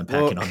fast I'm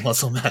packing on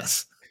muscle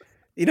mass.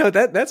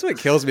 That's what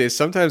kills me is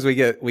sometimes we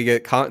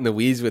get caught in the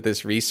weeds with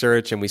this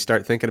research and we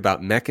start thinking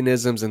about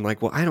mechanisms and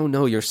like, well, I don't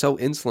know, you're so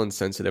insulin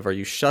sensitive. Are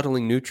you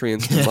shuttling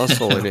nutrients to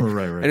muscle? And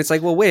right. And it's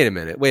like, well, wait a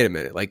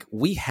minute. Like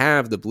we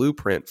have the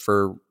blueprint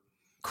for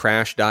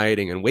crash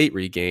dieting and weight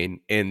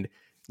regain. And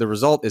the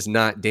result is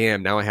not,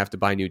 damn, now I have to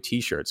buy new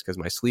t-shirts because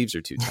my sleeves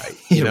are too tight.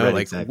 Right,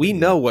 like exactly, we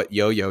know what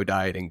yo-yo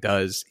dieting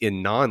does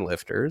in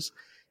non-lifters.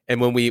 And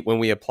when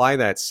we apply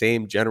that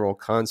same general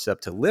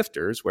concept to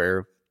lifters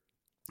where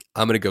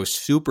I'm going to go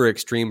super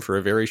extreme for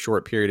a very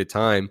short period of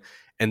time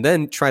and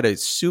then try to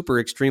super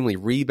extremely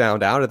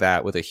rebound out of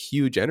that with a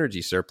huge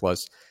energy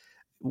surplus,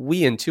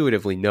 we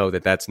intuitively know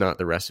that that's not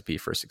the recipe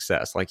for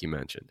success, like you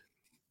mentioned.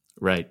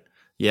 Right.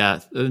 Yeah.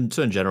 And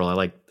so in general,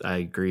 I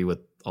agree with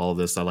all of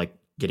this. I like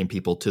getting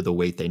people to the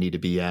weight they need to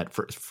be at,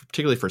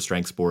 particularly for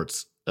strength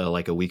sports,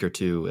 like a week or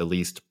two, at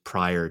least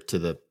prior to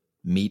the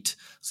meet.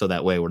 So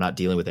that way we're not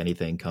dealing with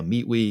anything come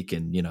meet week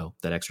and,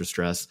 that extra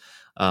stress.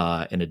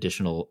 In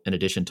addition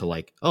to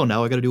like, oh,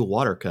 now I got to do a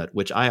water cut,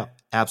 which I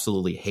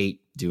absolutely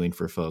hate doing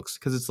for folks.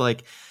 Cause it's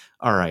like,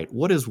 all right,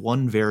 what is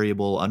one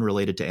variable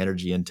unrelated to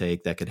energy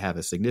intake that could have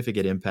a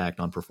significant impact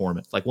on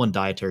performance? Like one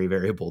dietary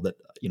variable that,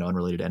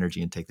 unrelated to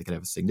energy intake that could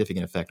have a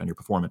significant effect on your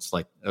performance,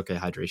 like, okay,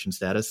 hydration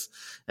status.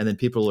 And then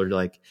people are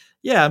like,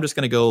 yeah, I'm just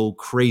going to go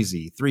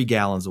crazy, 3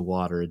 gallons of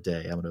water a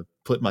day. I'm going to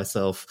put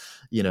myself,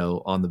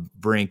 on the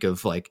brink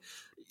of like,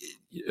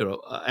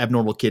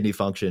 abnormal kidney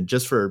function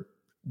just for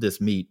this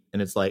meet.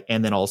 And it's like,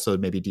 and then also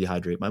maybe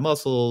dehydrate my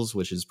muscles,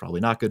 which is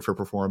probably not good for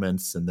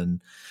performance. And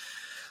then,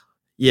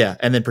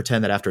 and then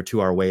pretend that after a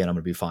 2-hour weigh-in, I'm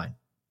going to be fine.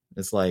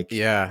 It's like,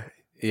 yeah.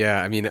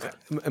 I mean,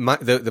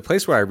 the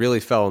place where I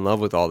really fell in love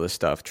with all this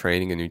stuff,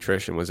 training and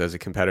nutrition, was as a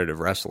competitive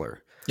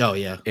wrestler. Oh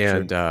yeah.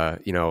 And,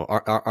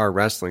 sure. Our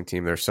wrestling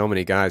team, there's so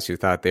many guys who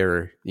thought they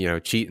were,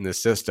 cheating the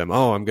system.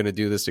 Oh, I'm going to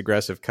do this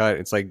aggressive cut.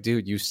 It's like,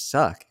 dude, you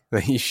suck.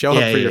 You show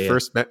up for your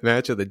first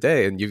match of the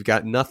day and you've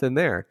got nothing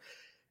there.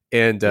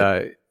 And,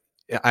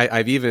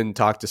 I've even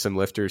talked to some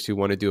lifters who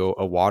want to do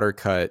a water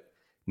cut,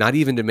 not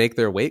even to make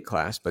their weight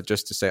class, but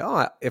just to say,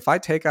 oh, if I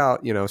take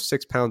out,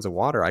 6 pounds of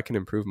water, I can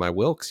improve my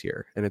Wilks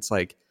here. And it's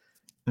like,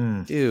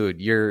 dude,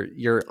 you're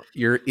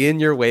in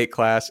your weight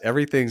class.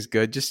 Everything's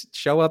good. Just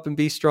show up and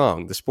be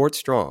strong. The sport's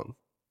strong.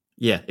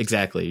 Yeah,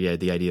 exactly. Yeah.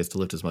 The idea is to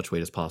lift as much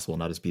weight as possible,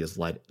 not to be as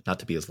light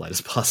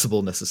as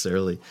possible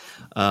necessarily.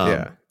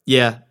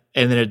 Yeah.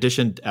 And in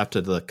addition, after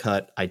the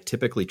cut, I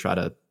typically try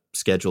to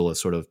schedule a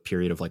sort of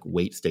period of like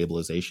weight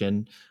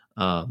stabilization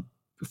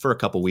for a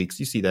couple weeks.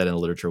 You see that in the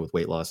literature with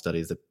weight loss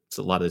studies that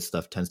a lot of this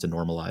stuff tends to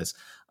normalize.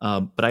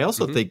 But I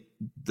also think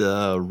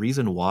the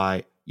reason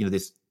why,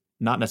 this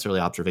not necessarily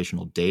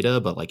observational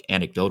data, but like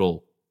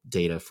anecdotal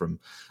data from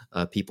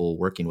people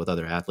working with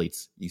other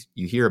athletes,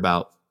 you hear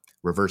about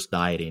reverse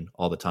dieting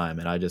all the time.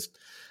 And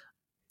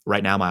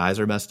right now my eyes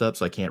are messed up,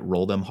 so I can't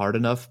roll them hard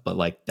enough, but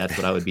like, that's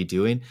what I would be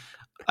doing.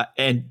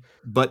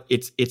 But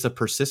it's a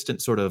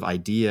persistent sort of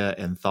idea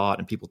and thought,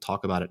 and people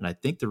talk about it. And I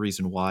think the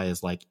reason why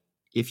is like,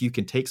 if you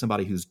can take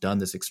somebody who's done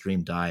this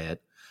extreme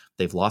diet,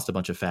 they've lost a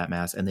bunch of fat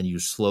mass, and then you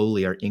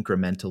slowly are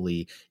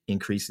incrementally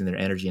increasing their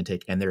energy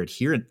intake and they're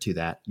adherent to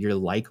that, you're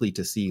likely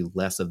to see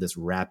less of this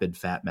rapid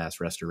fat mass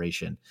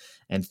restoration,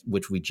 and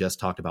which we just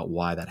talked about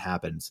why that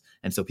happens.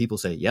 And so people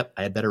say, yep,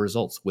 I had better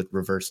results with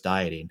reverse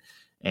dieting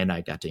and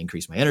I got to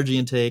increase my energy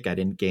intake. I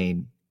didn't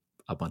gain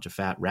a bunch of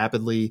fat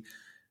rapidly.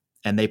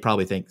 And they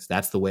probably think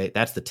that's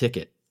the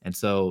ticket. And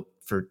so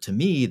to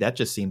me, that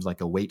just seems like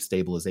a weight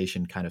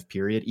stabilization kind of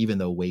period, even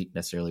though weight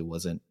necessarily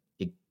wasn't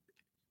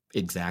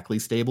exactly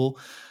stable.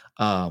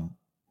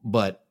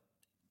 But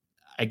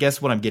I guess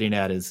what I'm getting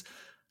at is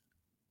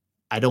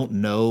I don't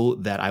know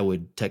that I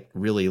would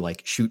really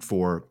like shoot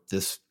for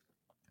this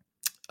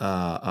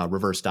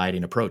reverse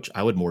dieting approach.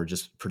 I would more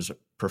just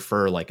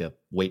prefer like a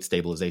weight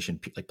stabilization,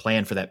 like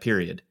plan for that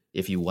period.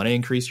 If you want to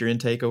increase your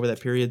intake over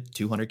that period,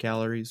 200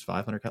 calories,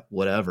 500,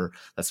 whatever,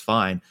 that's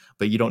fine.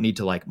 But you don't need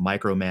to like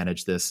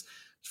micromanage this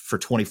for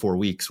 24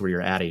 weeks where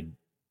you're adding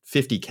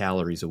 50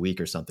 calories a week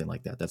or something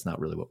like that. That's not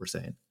really what we're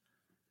saying.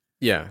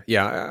 Yeah,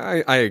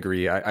 I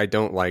agree. I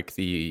don't like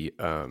the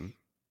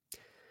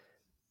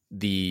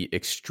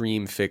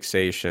extreme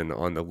fixation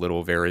on the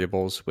little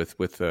variables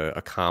with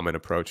a common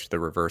approach to the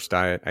reverse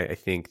diet. I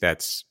think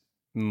that's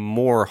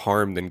more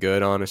harm than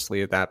good,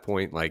 honestly, at that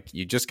point. Like,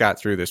 you just got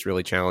through this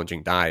really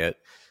challenging diet.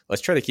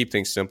 Let's try to keep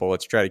things simple.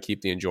 Let's try to keep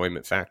the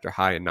enjoyment factor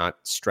high and not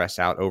stress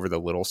out over the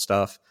little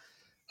stuff.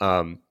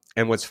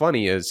 And what's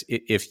funny is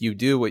if you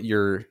do what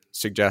you're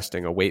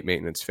suggesting, a weight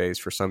maintenance phase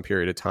for some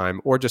period of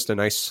time, or just a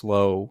nice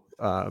slow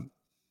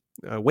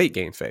weight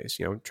gain phase,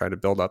 try to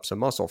build up some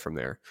muscle from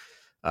there.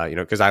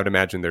 Because I would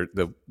imagine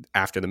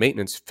after the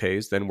maintenance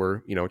phase, then we're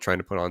trying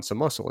to put on some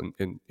muscle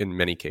in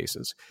many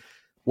cases.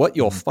 What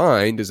you'll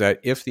find is that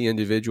if the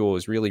individual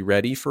is really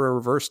ready for a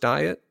reverse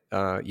diet,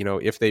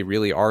 if they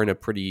really are in a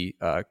pretty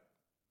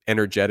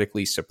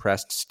energetically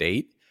suppressed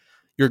state,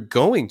 you're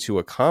going to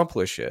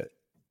accomplish it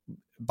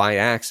by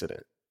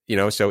accident.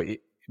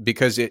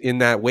 Because in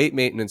that weight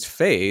maintenance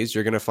phase,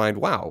 you're going to find,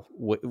 wow,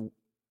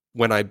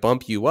 when I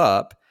bump you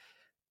up,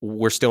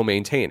 we're still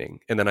maintaining.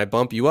 And then I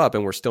bump you up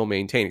and we're still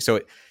maintaining. So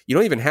you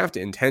don't even have to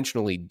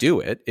intentionally do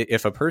it.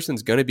 If a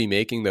person's going to be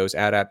making those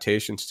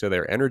adaptations to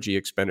their energy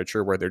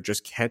expenditure where they're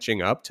just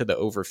catching up to the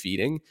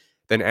overfeeding,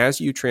 then as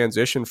you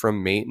transition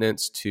from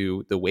maintenance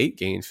to the weight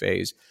gain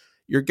phase,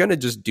 you're going to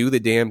just do the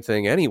damn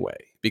thing anyway,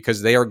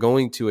 because they are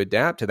going to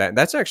adapt to that. And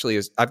that's actually,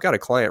 I've got a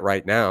client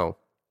right now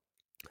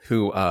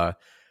who I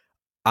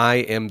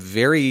am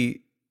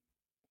very,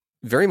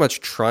 very much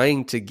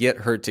trying to get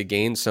her to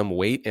gain some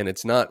weight, and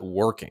it's not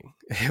working,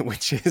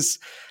 which is,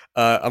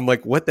 I'm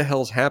like, what the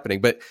hell's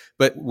happening? But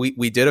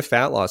we did a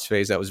fat loss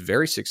phase that was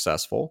very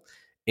successful.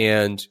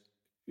 And,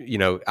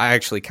 I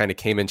actually kind of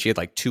came in, she had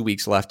like 2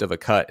 weeks left of a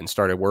cut and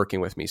started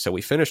working with me. So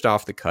we finished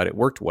off the cut. It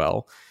worked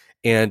well.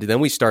 And then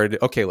we started,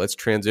 okay, let's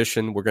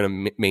transition. We're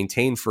going to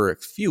maintain for a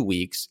few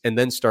weeks and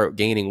then start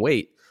gaining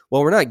weight.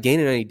 Well, we're not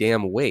gaining any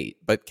damn weight,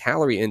 but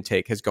calorie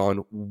intake has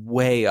gone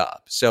way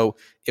up. So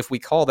if we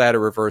call that a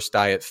reverse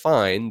diet,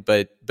 fine.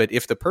 But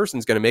if the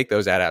person's going to make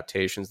those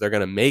adaptations, they're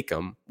going to make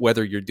them,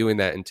 whether you're doing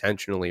that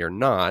intentionally or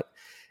not.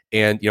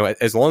 And,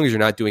 as long as you're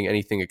not doing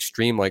anything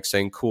extreme, like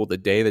saying, cool, the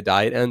day the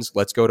diet ends,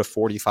 let's go to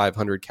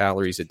 4,500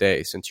 calories a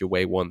day since you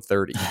weigh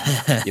 130.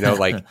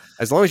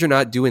 As long as you're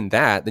not doing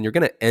that, then you're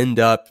going to end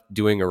up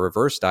doing a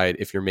reverse diet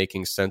if you're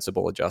making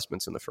sensible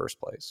adjustments in the first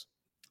place.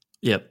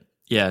 Yep.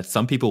 Yeah,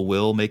 some people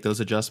will make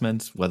those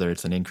adjustments, whether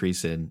it's an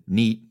increase in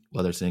NEAT,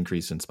 whether it's an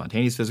increase in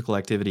spontaneous physical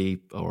activity,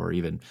 or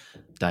even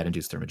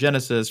diet-induced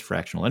thermogenesis,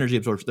 fractional energy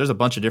absorption. There's a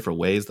bunch of different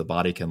ways the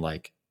body can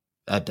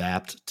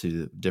adapt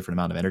to different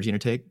amount of energy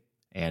intake.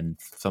 And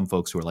some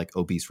folks who are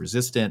obese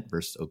resistant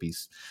versus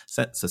obese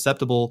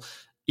susceptible,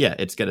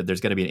 there's going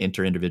to be an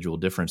inter-individual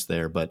difference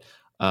there. But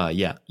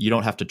you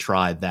don't have to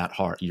try that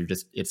hard.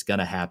 It's going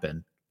to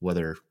happen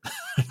whether or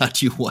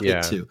not you want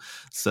it to.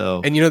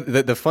 So, and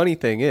the funny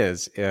thing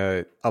is,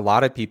 a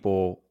lot of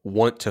people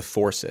want to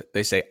force it.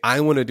 They say, I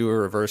want to do a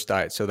reverse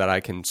diet so that I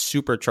can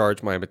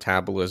supercharge my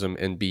metabolism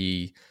and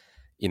be,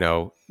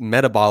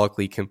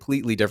 metabolically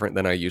completely different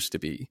than I used to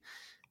be.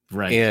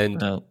 Right.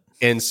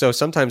 And so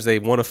sometimes they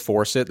want to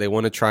force it. They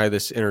want to try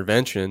this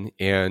intervention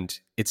and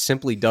it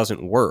simply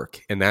doesn't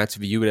work. And that's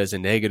viewed as a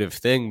negative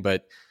thing.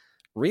 But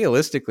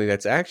realistically,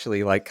 that's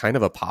actually kind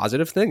of a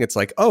positive thing. It's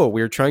like, oh,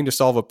 we're trying to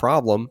solve a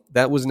problem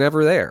that was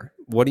never there.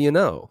 What do you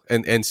know?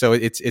 And so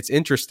it's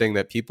interesting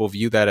that people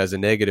view that as a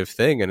negative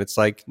thing. And it's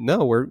like,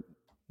 no,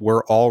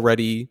 we're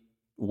already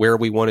where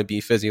we want to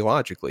be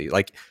physiologically.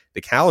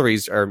 The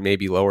calories are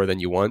maybe lower than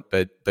you want,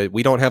 but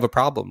we don't have a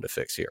problem to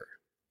fix here.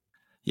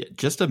 Yeah,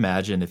 just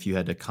imagine if you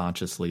had to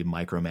consciously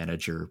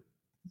micromanage your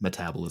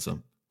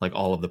metabolism,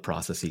 all of the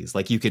processes.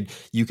 You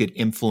could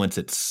influence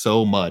it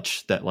so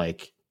much that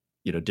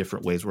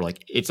different ways where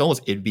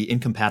it'd be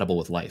incompatible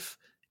with life,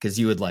 because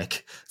you would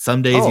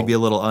some days you'd be a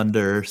little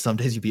under, some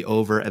days you'd be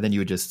over, and then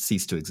you would just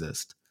cease to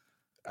exist.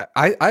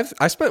 I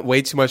spent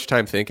way too much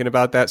time thinking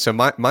about that. So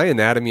my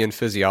anatomy and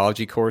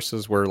physiology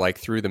courses were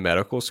through the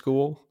medical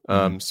school.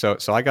 So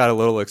I got a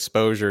little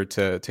exposure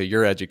to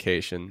your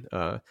education.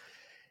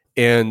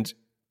 And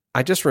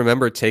I just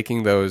remember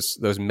taking those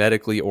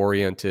medically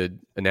oriented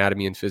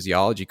anatomy and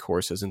physiology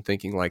courses and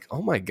thinking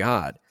oh my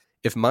God,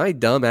 if my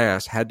dumb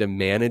ass had to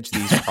manage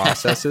these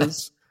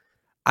processes,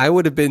 I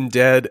would have been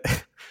dead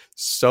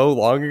so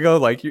long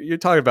ago. You're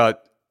talking about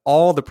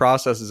all the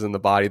processes in the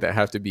body that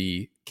have to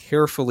be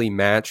carefully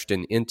matched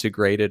and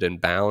integrated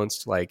and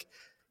balanced.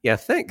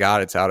 Thank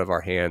God it's out of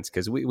our hands,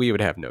 because we would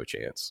have no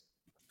chance.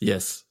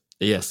 Yes.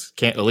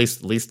 Can't, at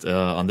least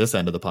on this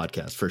end of the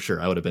podcast, for sure.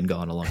 I would have been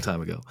gone a long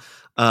time ago.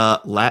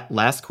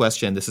 Last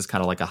question. This is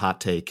kind of like a hot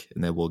take,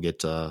 and then we'll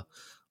get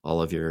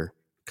all of your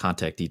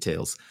contact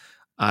details.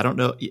 I don't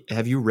know.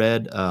 Have you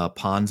read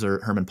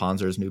Herman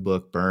Ponzer's new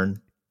book, Burn?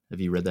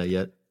 Have you read that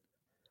yet?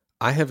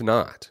 I have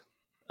not.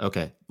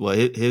 Okay. Well,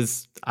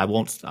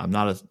 I'm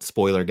not a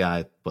spoiler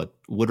guy, but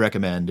would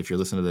recommend, if you're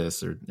listening to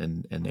this,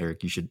 and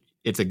Eric, you should,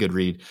 it's a good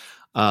read.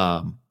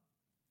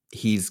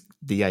 His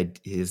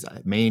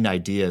main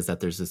idea is that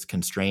there's this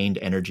constrained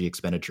energy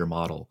expenditure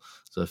model.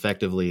 So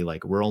effectively,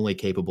 we're only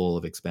capable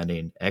of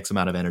expending X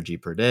amount of energy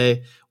per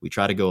day. We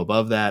try to go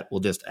above that. We'll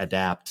just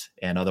adapt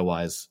and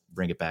otherwise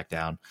bring it back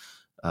down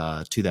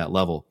to that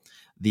level.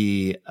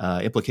 The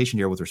implication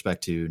here with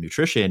respect to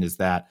nutrition is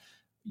that,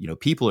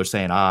 people are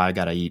saying, I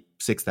got to eat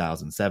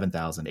 6,000,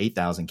 7,000,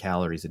 8,000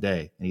 calories a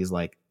day. And he's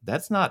like,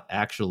 that's not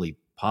actually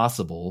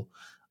possible.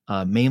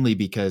 mainly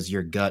because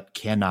your gut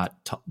cannot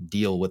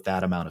deal with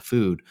that amount of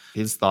food.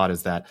 His thought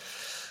is that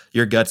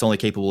your gut's only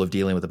capable of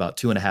dealing with about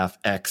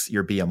 2.5x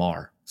your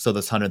BMR. So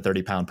this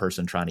 130-pound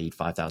person trying to eat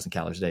 5,000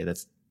 calories a day,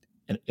 that's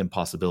an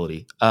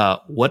impossibility.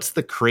 What's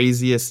the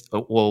craziest?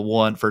 Well,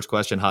 one, first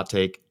question, hot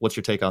take. What's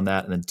your take on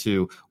that? And then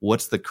two,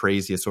 what's the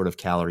craziest sort of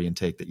calorie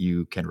intake that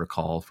you can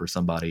recall for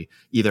somebody,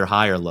 either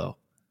high or low?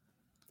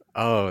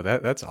 Oh,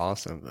 that's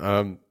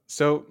awesome.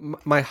 So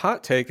my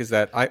hot take is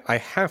that I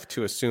have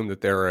to assume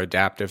that there are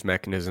adaptive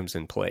mechanisms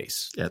in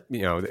place, Yep.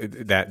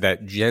 that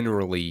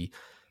generally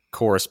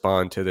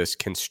correspond to this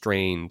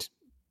constrained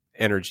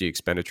energy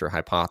expenditure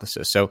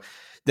hypothesis. So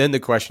then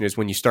the question is,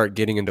 when you start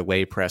getting into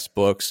lay press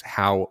books,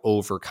 how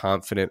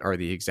overconfident are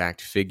the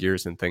exact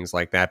figures and things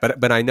like that?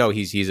 But I know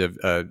he's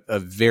a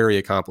very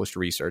accomplished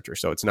researcher,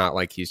 so it's not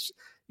like he's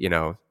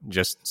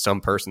just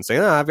some person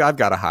saying, I've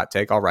got a hot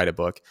take, I'll write a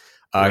book.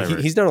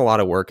 He's done a lot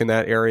of work in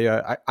that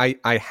area.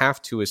 I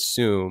have to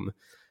assume,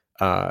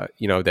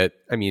 that,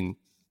 I mean,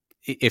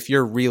 if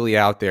you're really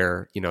out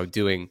there,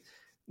 doing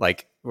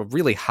like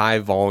really high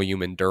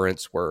volume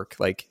endurance work,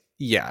 like,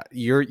 yeah,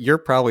 you're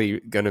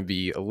probably going to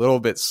be a little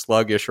bit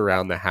sluggish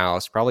around the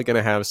house, probably going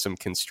to have some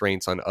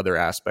constraints on other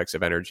aspects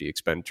of energy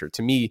expenditure.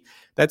 To me,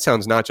 that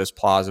sounds not just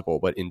plausible,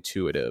 but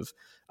intuitive.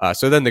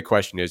 So then the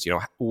question is,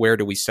 where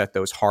do we set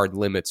those hard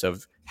limits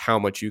of how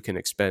much you can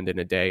expend in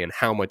a day and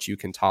how much you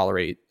can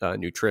tolerate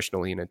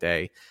nutritionally in a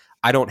day?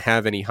 I don't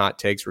have any hot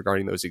takes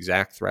regarding those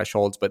exact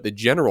thresholds, but the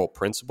general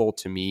principle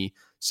to me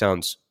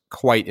sounds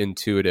quite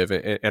intuitive,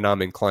 and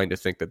I'm inclined to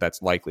think that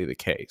that's likely the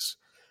case.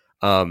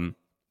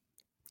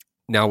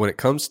 Now, when it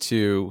comes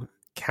to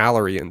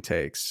calorie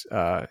intakes,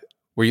 were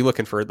you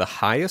looking for the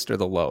highest or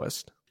the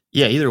lowest?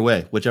 Yeah, either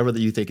way, whichever that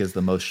you think is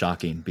the most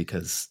shocking,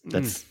 because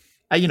that's,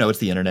 it's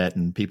the internet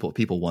and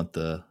people want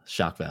the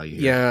shock value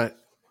here. Yeah.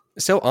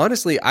 So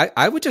honestly,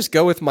 I would just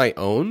go with my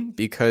own,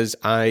 because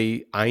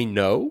I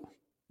know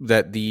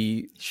that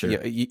Sure.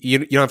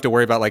 you don't have to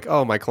worry about like,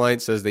 oh, my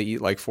client says they eat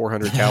like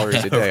 400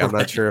 calories a day. I'm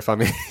not sure if I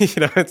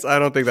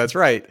don't think that's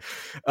right.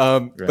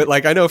 Right. But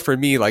like, I know for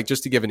me, like,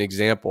 just to give an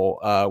example,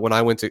 when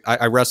I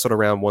wrestled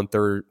around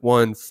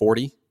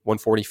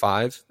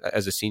 145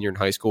 as a senior in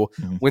high school,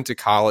 went to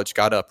college,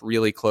 got up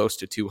really close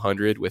to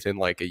 200 within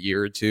like a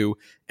year or two,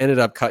 ended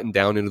up cutting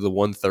down into the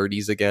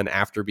 130s again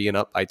after being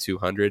up by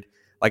 200.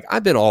 Like,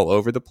 I've been all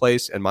over the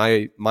place, and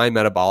my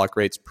metabolic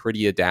rate's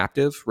pretty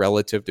adaptive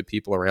relative to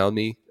people around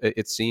me,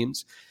 it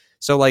seems.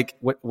 So like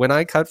when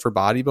I cut for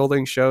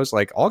bodybuilding shows,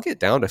 like, I'll get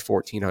down to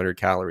 1,400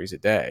 calories a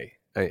day.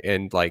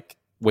 And like,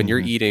 when you're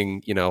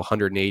eating,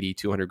 180,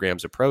 200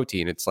 grams of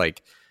protein, it's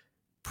like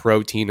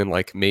protein and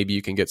like maybe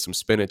you can get some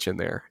spinach in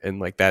there, and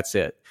like, that's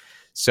it.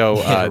 So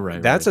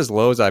that's as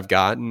low as I've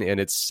gotten, and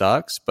it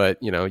sucks, but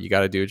you got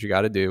to do what you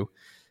got to do.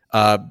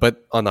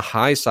 But on the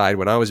high side,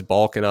 when I was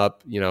bulking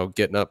up,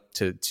 getting up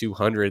to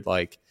 200,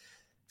 like,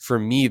 for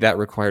me, that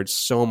required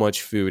so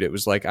much food. It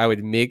was like I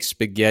would make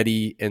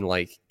spaghetti and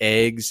like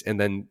eggs and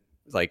then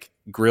like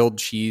grilled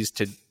cheese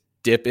to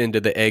dip into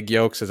the egg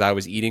yolks as I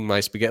was eating my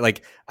spaghetti.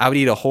 Like, I would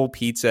eat a whole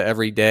pizza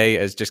every day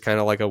as just kind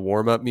of like a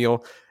warm-up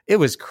meal. It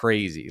was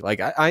crazy.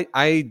 Like,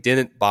 I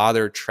didn't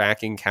bother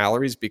tracking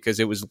calories, because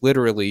it was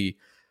literally,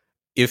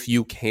 if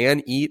you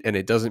can eat and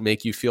it doesn't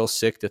make you feel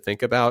sick to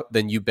think about,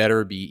 then you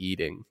better be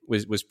eating,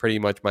 was pretty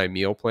much my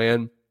meal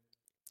plan.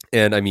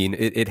 And I mean,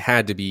 it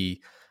had to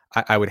be,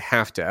 I would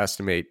have to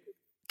estimate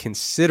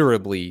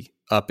considerably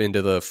up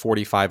into the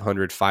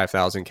 4,500,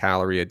 5,000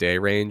 calorie a day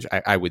range,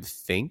 I would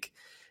think.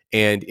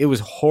 And it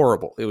was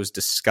horrible. It was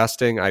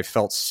disgusting. I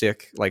felt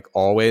sick like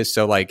always.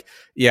 So like,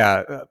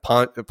 yeah,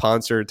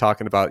 Ponser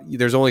talking about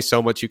there's only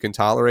so much you can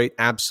tolerate.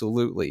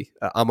 Absolutely.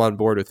 I'm on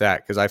board with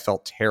that, because I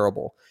felt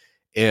terrible.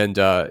 And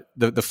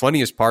the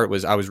funniest part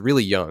was I was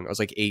really young. I was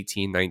like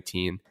 18,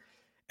 19.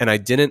 And I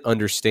didn't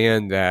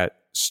understand that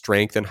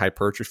strength and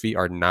hypertrophy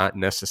are not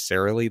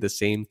necessarily the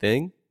same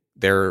thing.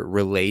 They're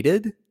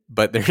related,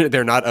 but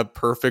they're not a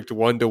perfect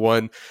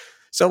one-to-one.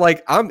 So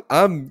like,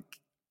 I'm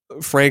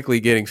frankly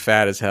getting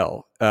fat as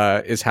hell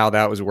is how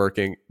that was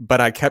working.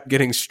 But I kept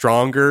getting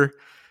stronger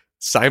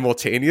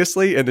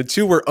simultaneously, and the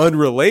two were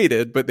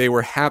unrelated, but they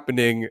were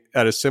happening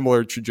at a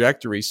similar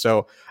trajectory.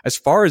 So as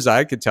far as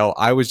I could tell,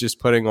 I was just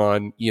putting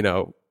on,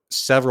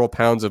 several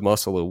pounds of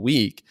muscle a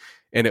week.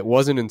 And it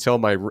wasn't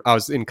until I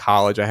was in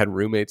college, I had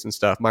roommates and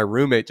stuff. My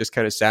roommate just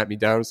kind of sat me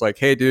down and was like,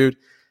 hey dude,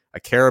 I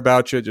care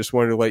about you. Just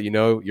wanted to let you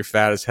know you're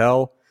fat as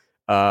hell.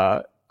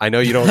 I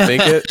know you don't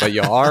think it, but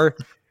you are.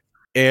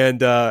 And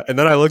then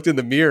I looked in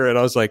the mirror and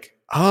I was like,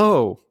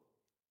 oh,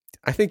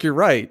 I think you're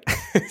right.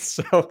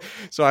 So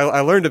I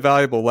learned a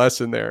valuable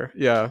lesson there.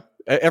 Yeah.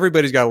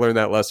 Everybody's got to learn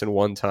that lesson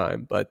one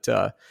time, but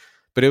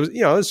it was,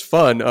 it was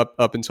fun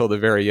up until the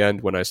very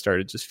end, when I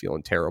started just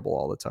feeling terrible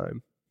all the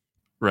time.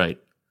 Right.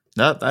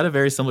 No, I had a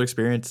very similar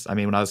experience. I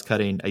mean, when I was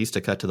cutting, I used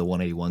to cut to the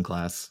 181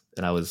 class,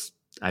 and I was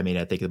I mean,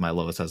 I think my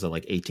lowest was at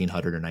like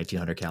 1,800 or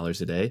 1,900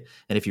 calories a day.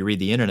 And if you read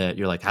the internet,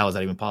 you're like, how is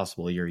that even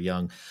possible? You're a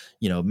young,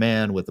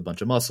 man with a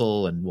bunch of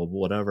muscle and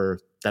whatever.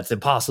 That's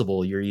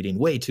impossible. You're eating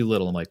way too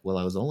little. I'm like, well,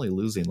 I was only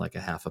losing like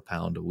a half a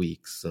pound a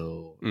week.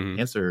 So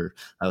answer,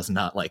 I was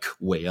not like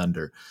way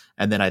under.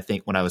 And then I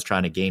think when I was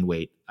trying to gain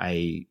weight,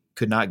 I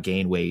could not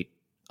gain weight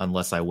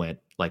unless I went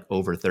like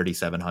over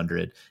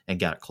 3,700 and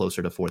got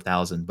closer to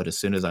 4,000. But as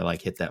soon as I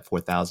like hit that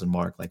 4,000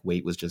 mark, like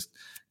weight was just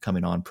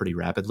coming on pretty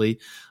rapidly,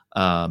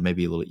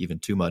 maybe a little even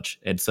too much.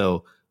 And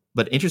so,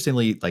 but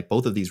interestingly, like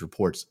both of these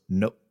reports,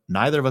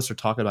 neither of us are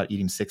talking about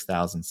eating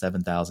 6,000,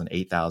 7,000,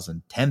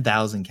 8,000,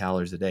 10,000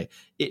 calories a day.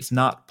 It's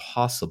not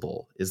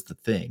possible is the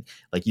thing.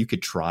 Like you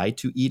could try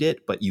to eat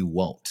it, but you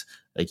won't.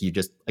 Like you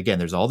just, again,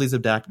 there's all these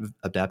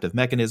adaptive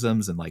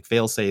mechanisms and like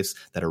fail safes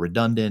that are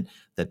redundant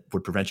that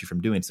would prevent you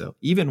from doing so.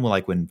 Even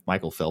when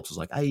Michael Phelps was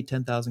like, I eat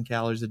 10,000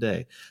 calories a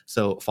day.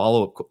 So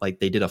like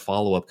they did a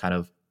follow-up kind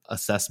of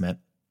assessment.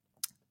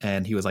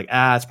 And he was like,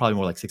 it's probably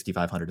more like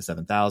 6,500 to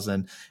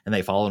 7,000. And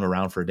they followed him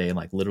around for a day and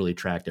like literally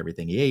tracked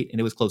everything he ate. And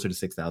it was closer to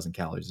 6,000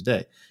 calories a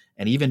day.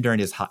 And even during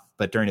his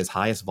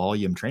highest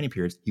volume training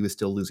periods, he was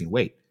still losing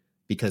weight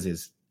because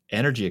his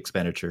energy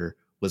expenditure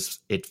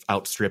it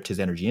outstripped his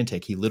energy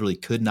intake. He literally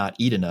could not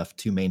eat enough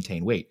to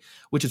maintain weight,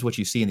 which is what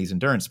you see in these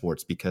endurance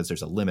sports because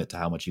there's a limit to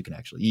how much you can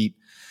actually eat.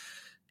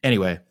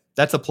 Anyway,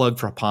 that's a plug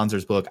for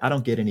Ponzer's book. I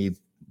don't get any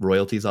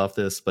royalties off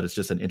this, but it's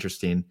just an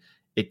interesting,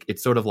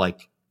 it's sort of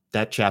like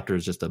that chapter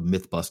is just a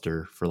myth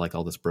buster for like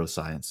all this bro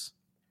science.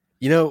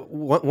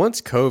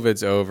 Once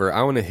COVID's over,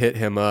 I want to hit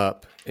him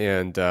up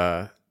and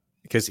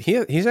because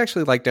he's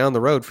actually like down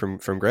the road from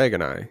Greg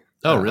and I.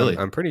 Oh, really?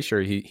 I'm pretty sure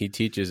he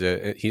teaches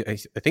I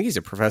think he's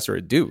a professor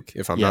at Duke,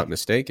 if I'm not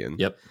mistaken.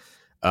 Yep.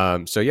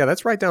 So yeah,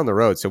 that's right down the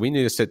road. So we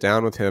need to sit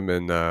down with him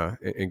and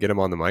get him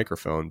on the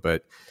microphone.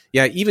 But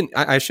yeah, even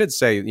I should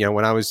say,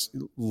 when I was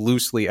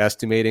loosely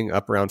estimating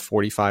up around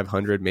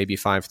 4,500, maybe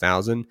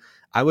 5,000,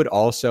 I would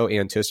also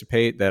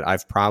anticipate that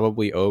I've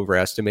probably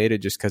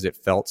overestimated just because it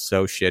felt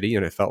so shitty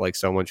and it felt like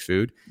so much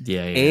food.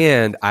 Yeah.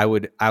 And I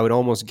would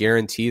almost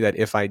guarantee that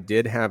if I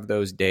did have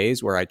those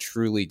days where I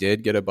truly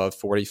did get above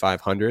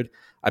 4,500,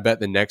 I bet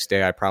the next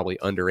day I probably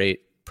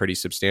underate pretty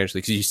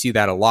substantially because you see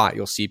that a lot.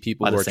 You'll see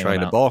people who are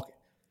trying to bulk.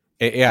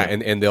 Yeah.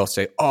 And they'll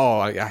say, oh,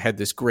 I had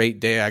this great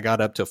day. I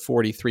got up to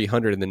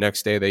 4,300 and the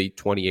next day they eat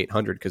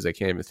 2,800 because they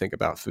can't even think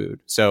about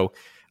food. So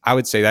I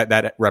would say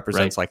that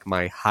represents like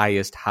my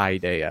highest high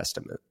day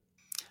estimate.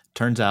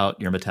 Turns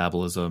out your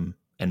metabolism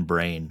and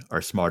brain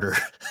are smarter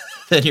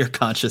than your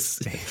conscious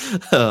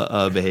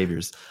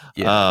behaviors.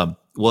 Yeah.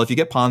 Well, if you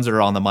get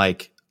Ponzer on the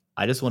mic,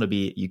 I just want to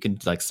be, you can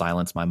like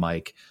silence my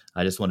mic.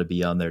 I just want to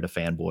be on there to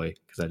fanboy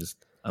because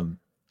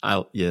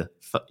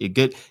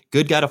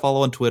good guy to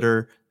follow on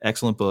Twitter.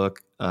 Excellent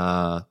book.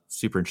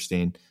 Super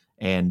interesting.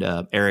 And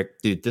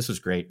Eric, dude, this was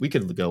great. We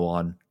could go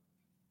on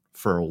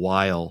for a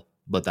while,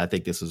 but I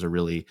think this is a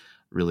really,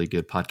 really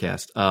good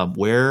podcast.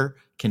 Where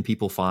can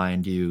people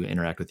find you,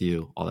 interact with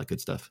you, all that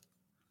good stuff?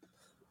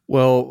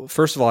 Well,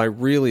 first of all, I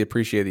really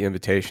appreciate the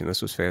invitation.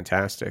 This was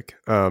fantastic.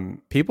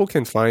 People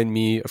can find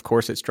me, of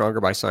course, at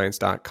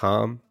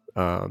strongerbyscience.com,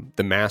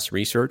 the Mass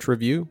Research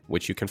Review,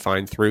 which you can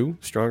find through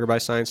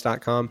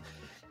strongerbyscience.com.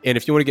 And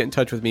if you want to get in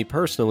touch with me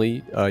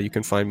personally, you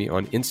can find me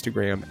on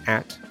Instagram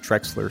at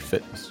Trexler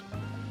Fitness.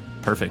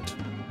 Perfect.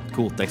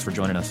 Cool. Thanks for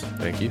joining us.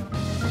 Thank you.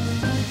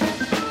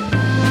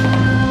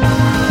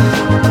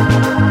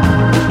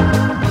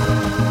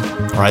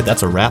 All right,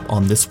 that's a wrap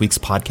on this week's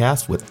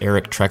podcast with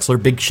Eric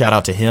Trexler. Big shout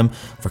out to him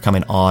for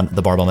coming on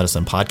the Barbell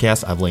Medicine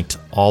podcast. I've linked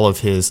all of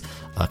his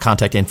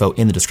contact info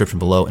in the description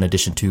below, in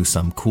addition to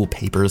some cool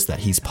papers that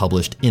he's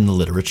published in the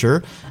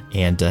literature.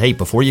 And hey,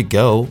 before you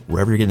go,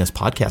 wherever you're getting this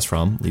podcast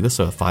from, leave us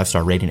a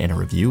 5-star rating and a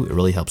review. It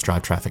really helps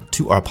drive traffic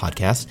to our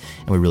podcast,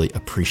 and we really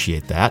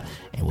appreciate that.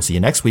 And we'll see you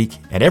next week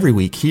and every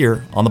week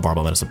here on the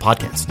Barbell Medicine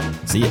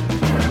podcast. See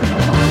ya.